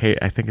 okay,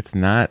 I think it's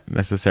not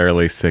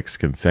necessarily 6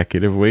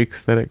 consecutive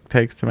weeks that it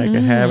takes to make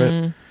a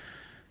habit.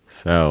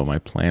 So my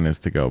plan is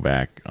to go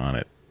back on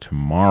it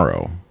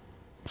tomorrow,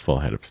 full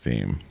head of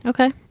steam.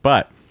 Okay.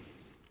 But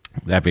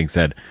that being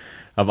said,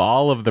 of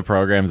all of the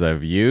programs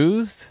I've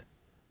used,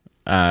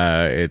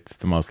 it's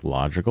the most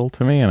logical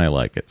to me, and I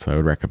like it, so I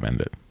would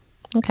recommend it.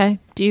 Okay.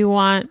 Do you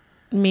want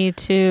me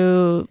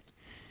to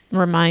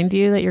remind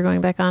you that you're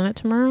going back on it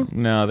tomorrow?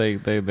 No, they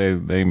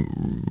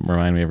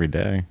remind me every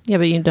day. Yeah,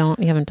 but you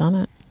haven't done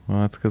it.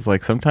 Well, it's because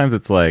like sometimes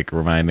it's like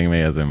reminding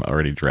me as I'm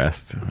already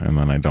dressed, and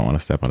then I don't want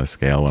to step on a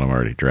scale when I'm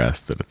already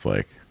dressed, and it's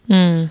like,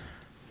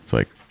 it's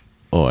like,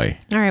 oi.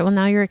 All right. Well,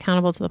 now you're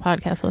accountable to the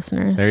podcast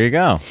listeners. There you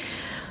go.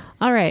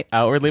 All right.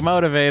 Outwardly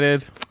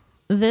motivated.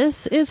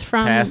 This is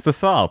from Pass the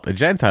Salt, a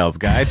Gentile's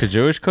Guide to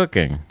Jewish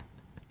Cooking.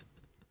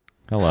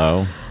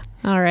 Hello.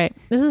 All right.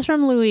 This is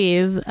from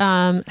Louise,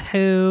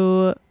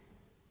 who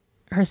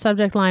her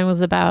subject line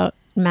was about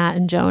Matt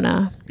and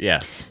Jonah.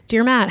 Yes.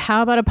 Dear Matt,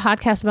 how about a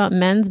podcast about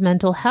men's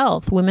mental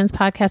health? Women's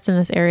podcasts in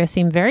this area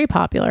seem very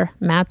popular.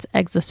 Matt's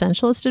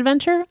existentialist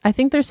adventure? I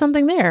think there's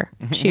something there.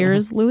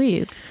 Cheers,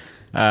 Louise.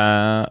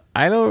 I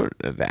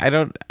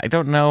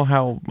don't know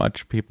how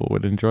much people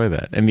would enjoy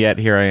that. And yet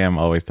here I am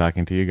always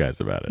talking to you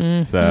guys about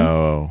it.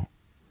 So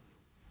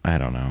I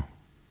don't know.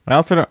 I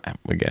also don't,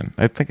 again,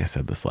 I think I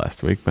said this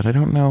last week, but I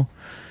don't know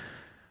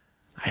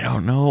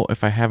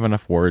if I have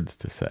enough words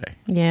to say.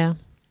 Yeah.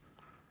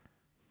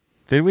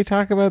 Did we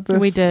talk about this?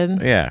 We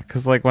did. Yeah,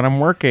 because like when I'm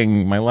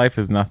working, my life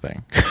is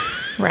nothing.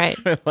 Right.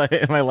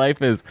 My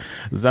life is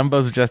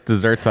Zumbo's just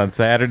desserts on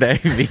Saturday,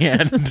 the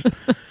end.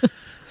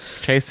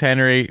 Chase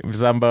Henry,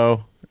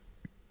 Zumbo,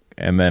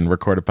 and then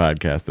record a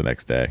podcast the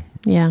next day.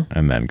 Yeah.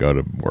 And then go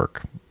to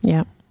work.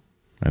 Yeah.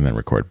 And then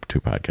record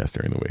 2 podcasts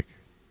during the week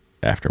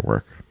after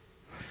work.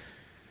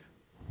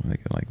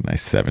 Like a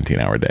nice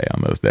 17-hour day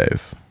on those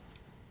days.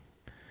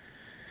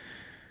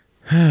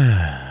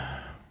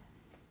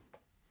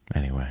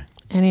 Anyway.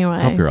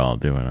 Anyway. Hope you're all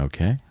doing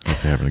okay.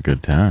 Hope you're having a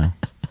good time.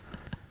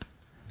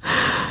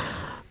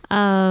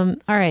 All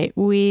right.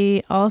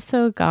 We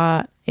also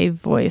got a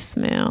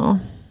voicemail.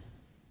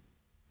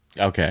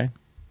 Okay.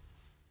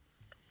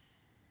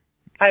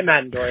 Hi,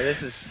 Matt and Dory.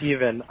 This is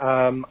Steven.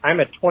 I'm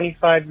a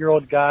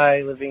 25-year-old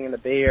guy living in the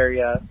Bay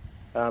Area,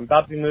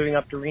 about to be moving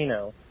up to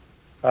Reno.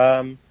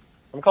 I'm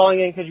calling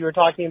in because you were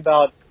talking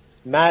about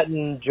Matt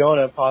and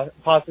Jonah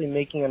possibly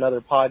making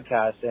another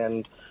podcast,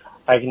 and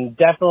I can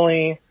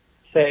definitely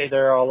say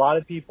there are a lot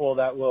of people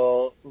that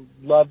will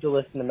love to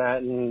listen to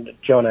Matt and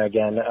Jonah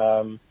again.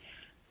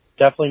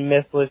 Definitely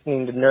miss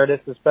listening to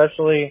Nerdist,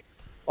 especially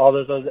all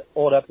those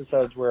old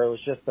episodes where it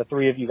was just the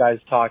three of you guys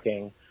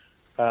talking.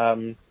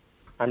 I'm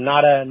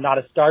not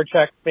a Star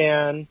Trek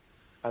fan.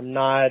 I'm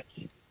not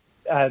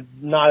a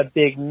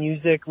big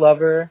music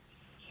lover,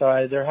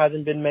 so there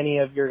hasn't been many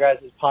of your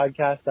guys'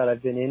 podcasts that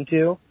I've been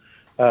into.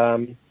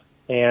 And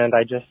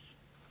I just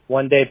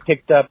one day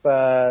picked up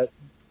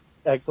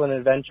Excellent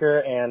Adventure,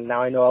 and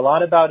now I know a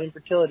lot about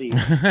infertility. I'm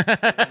a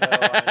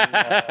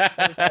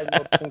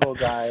 25-year-old single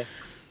guy.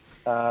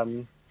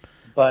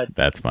 But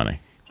That's funny.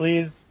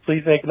 please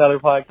make another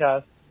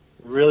podcast.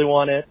 Really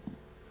want it.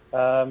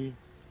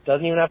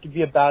 Doesn't even have to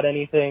be about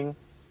anything. You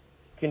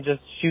can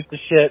just shoot the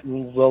shit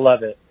and we'll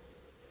love it.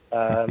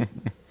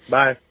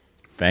 Bye.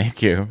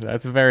 Thank you.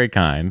 That's very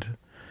kind.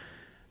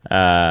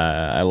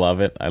 I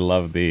love it. I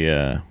love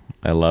the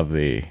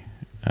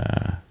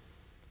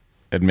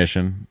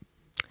admission.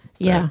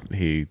 Yeah, that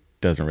he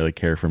doesn't really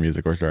care for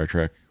music or Star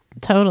Trek,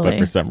 totally. but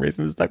for some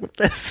reason is stuck with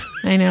this.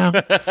 I know.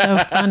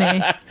 So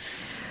funny.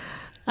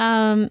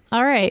 All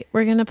right.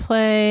 We're going to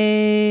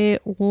play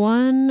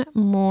one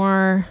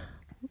more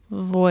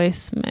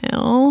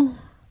voicemail.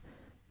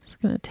 It's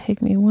going to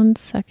take me 1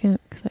 second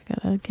because I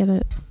got to get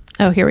it.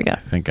 Oh, here we go. I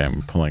think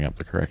I'm pulling up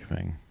the correct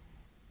thing.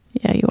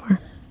 Yeah, you are.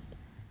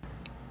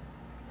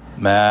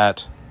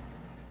 Matt,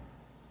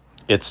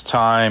 it's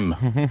time.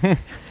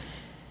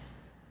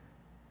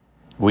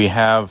 We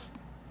have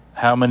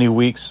how many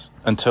weeks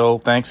until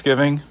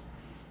Thanksgiving?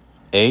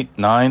 8,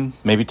 9,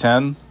 maybe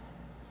 10?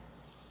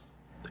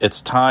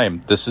 It's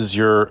time. This is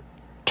your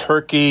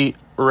turkey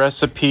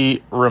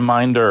recipe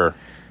reminder.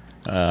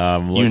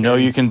 You know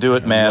you can do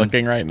it, man. I'm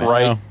looking right now.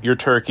 Write your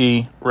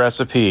turkey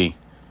recipe.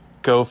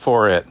 Go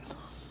for it.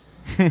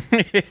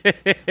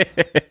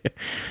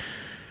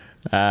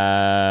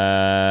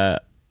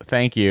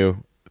 Thank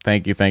you.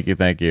 And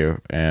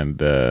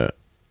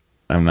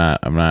I'm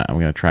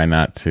gonna try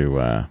not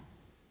to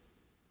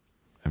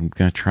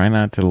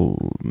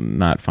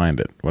not find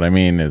it. What I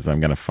mean is I'm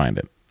gonna find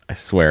it. I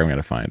swear I'm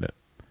gonna find it.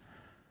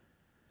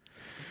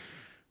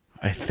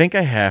 I think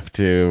I have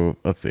to,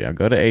 let's see, I'll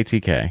go to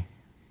ATK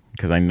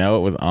because I know it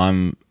was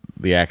on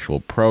the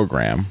actual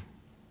program.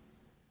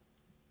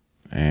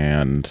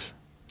 And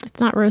It's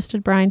not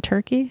roasted brine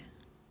turkey?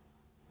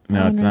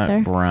 no, it's not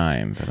there?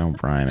 brined. I don't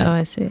brine it. Oh,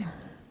 I see.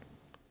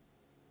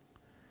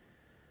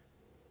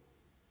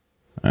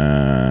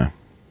 All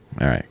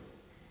right,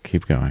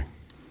 keep going.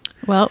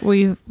 Well,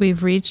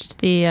 we've reached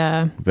the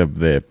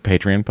The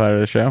Patreon part of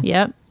the show?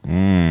 yep.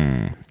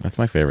 That's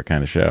my favorite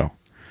kind of show.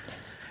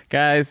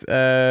 Guys,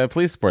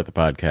 please support the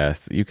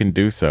podcast. You can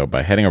do so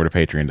by heading over to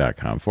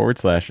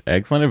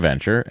patreon.com/excellent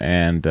adventure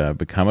and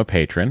become a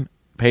patron.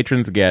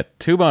 Patrons get up to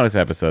two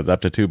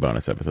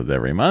bonus episodes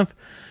every month.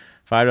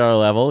 $5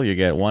 level, you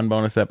get one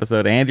bonus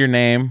episode and your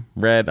name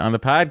read on the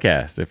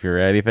podcast. If you're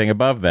anything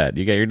above that,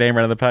 you get your name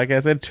read on the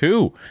podcast and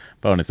 2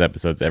 bonus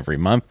episodes every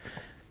month.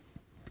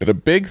 But a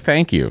big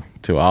thank you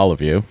to all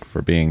of you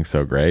for being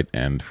so great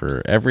and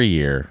for every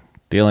year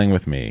dealing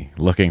with me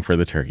looking for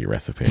the turkey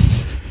recipe.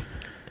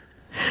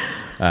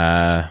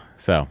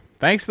 So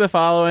thanks to the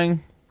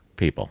following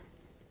people: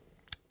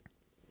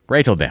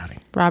 Rachel Downey,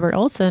 Robert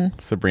Olson,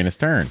 Sabrina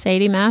Stern,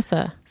 Sadie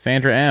Massa,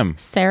 Sandra M,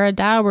 Sarah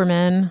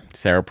Dauberman,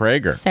 Sarah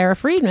Prager, Sarah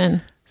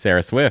Friedman,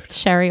 Sarah Swift,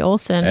 Sherry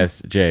Olson,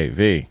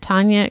 SJV,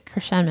 Tanya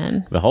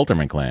Krishenman, the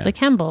Holterman clan, the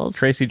Kembles,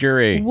 Tracy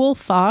Jury, Wolf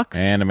Fox,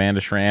 and Amanda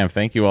Schramm.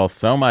 Thank you all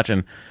so much.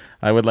 And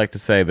I would like to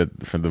say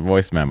that for the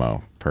voice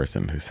memo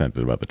person who sent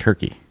it about the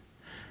turkey,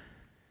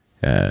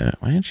 why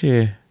don't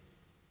you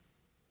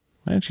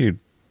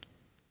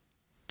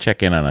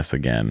check in on us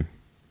again,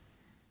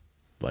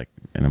 like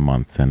in a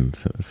month, and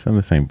send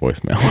the same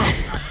voicemail.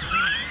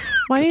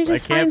 Why don't you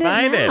just I can't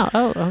find it. now?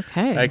 Oh,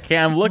 okay. I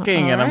can't. I'm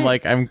looking, All and I'm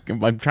right. like, I'm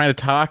trying to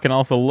talk and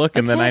also look,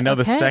 and then Okay, I know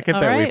the okay, second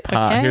all that we right,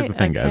 pause. okay, Here's the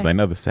thing, guys. okay. I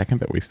know the second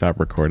that we stop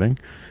recording,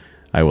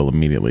 I will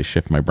immediately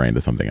shift my brain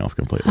to something else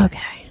completely.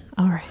 Okay.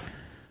 All right.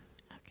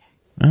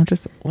 I'm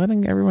just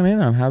letting everyone in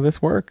on how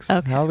this works.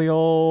 Okay. How the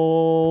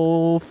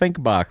old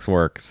think box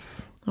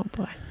works. Oh,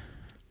 boy.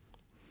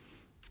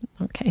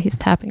 Okay. He's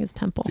tapping his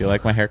temple. Do you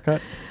like my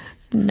haircut?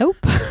 Nope.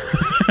 All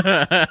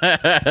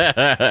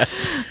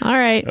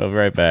right. We'll be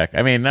right back.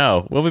 I mean,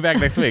 no. We'll be back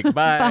next week.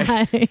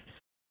 Bye. Bye.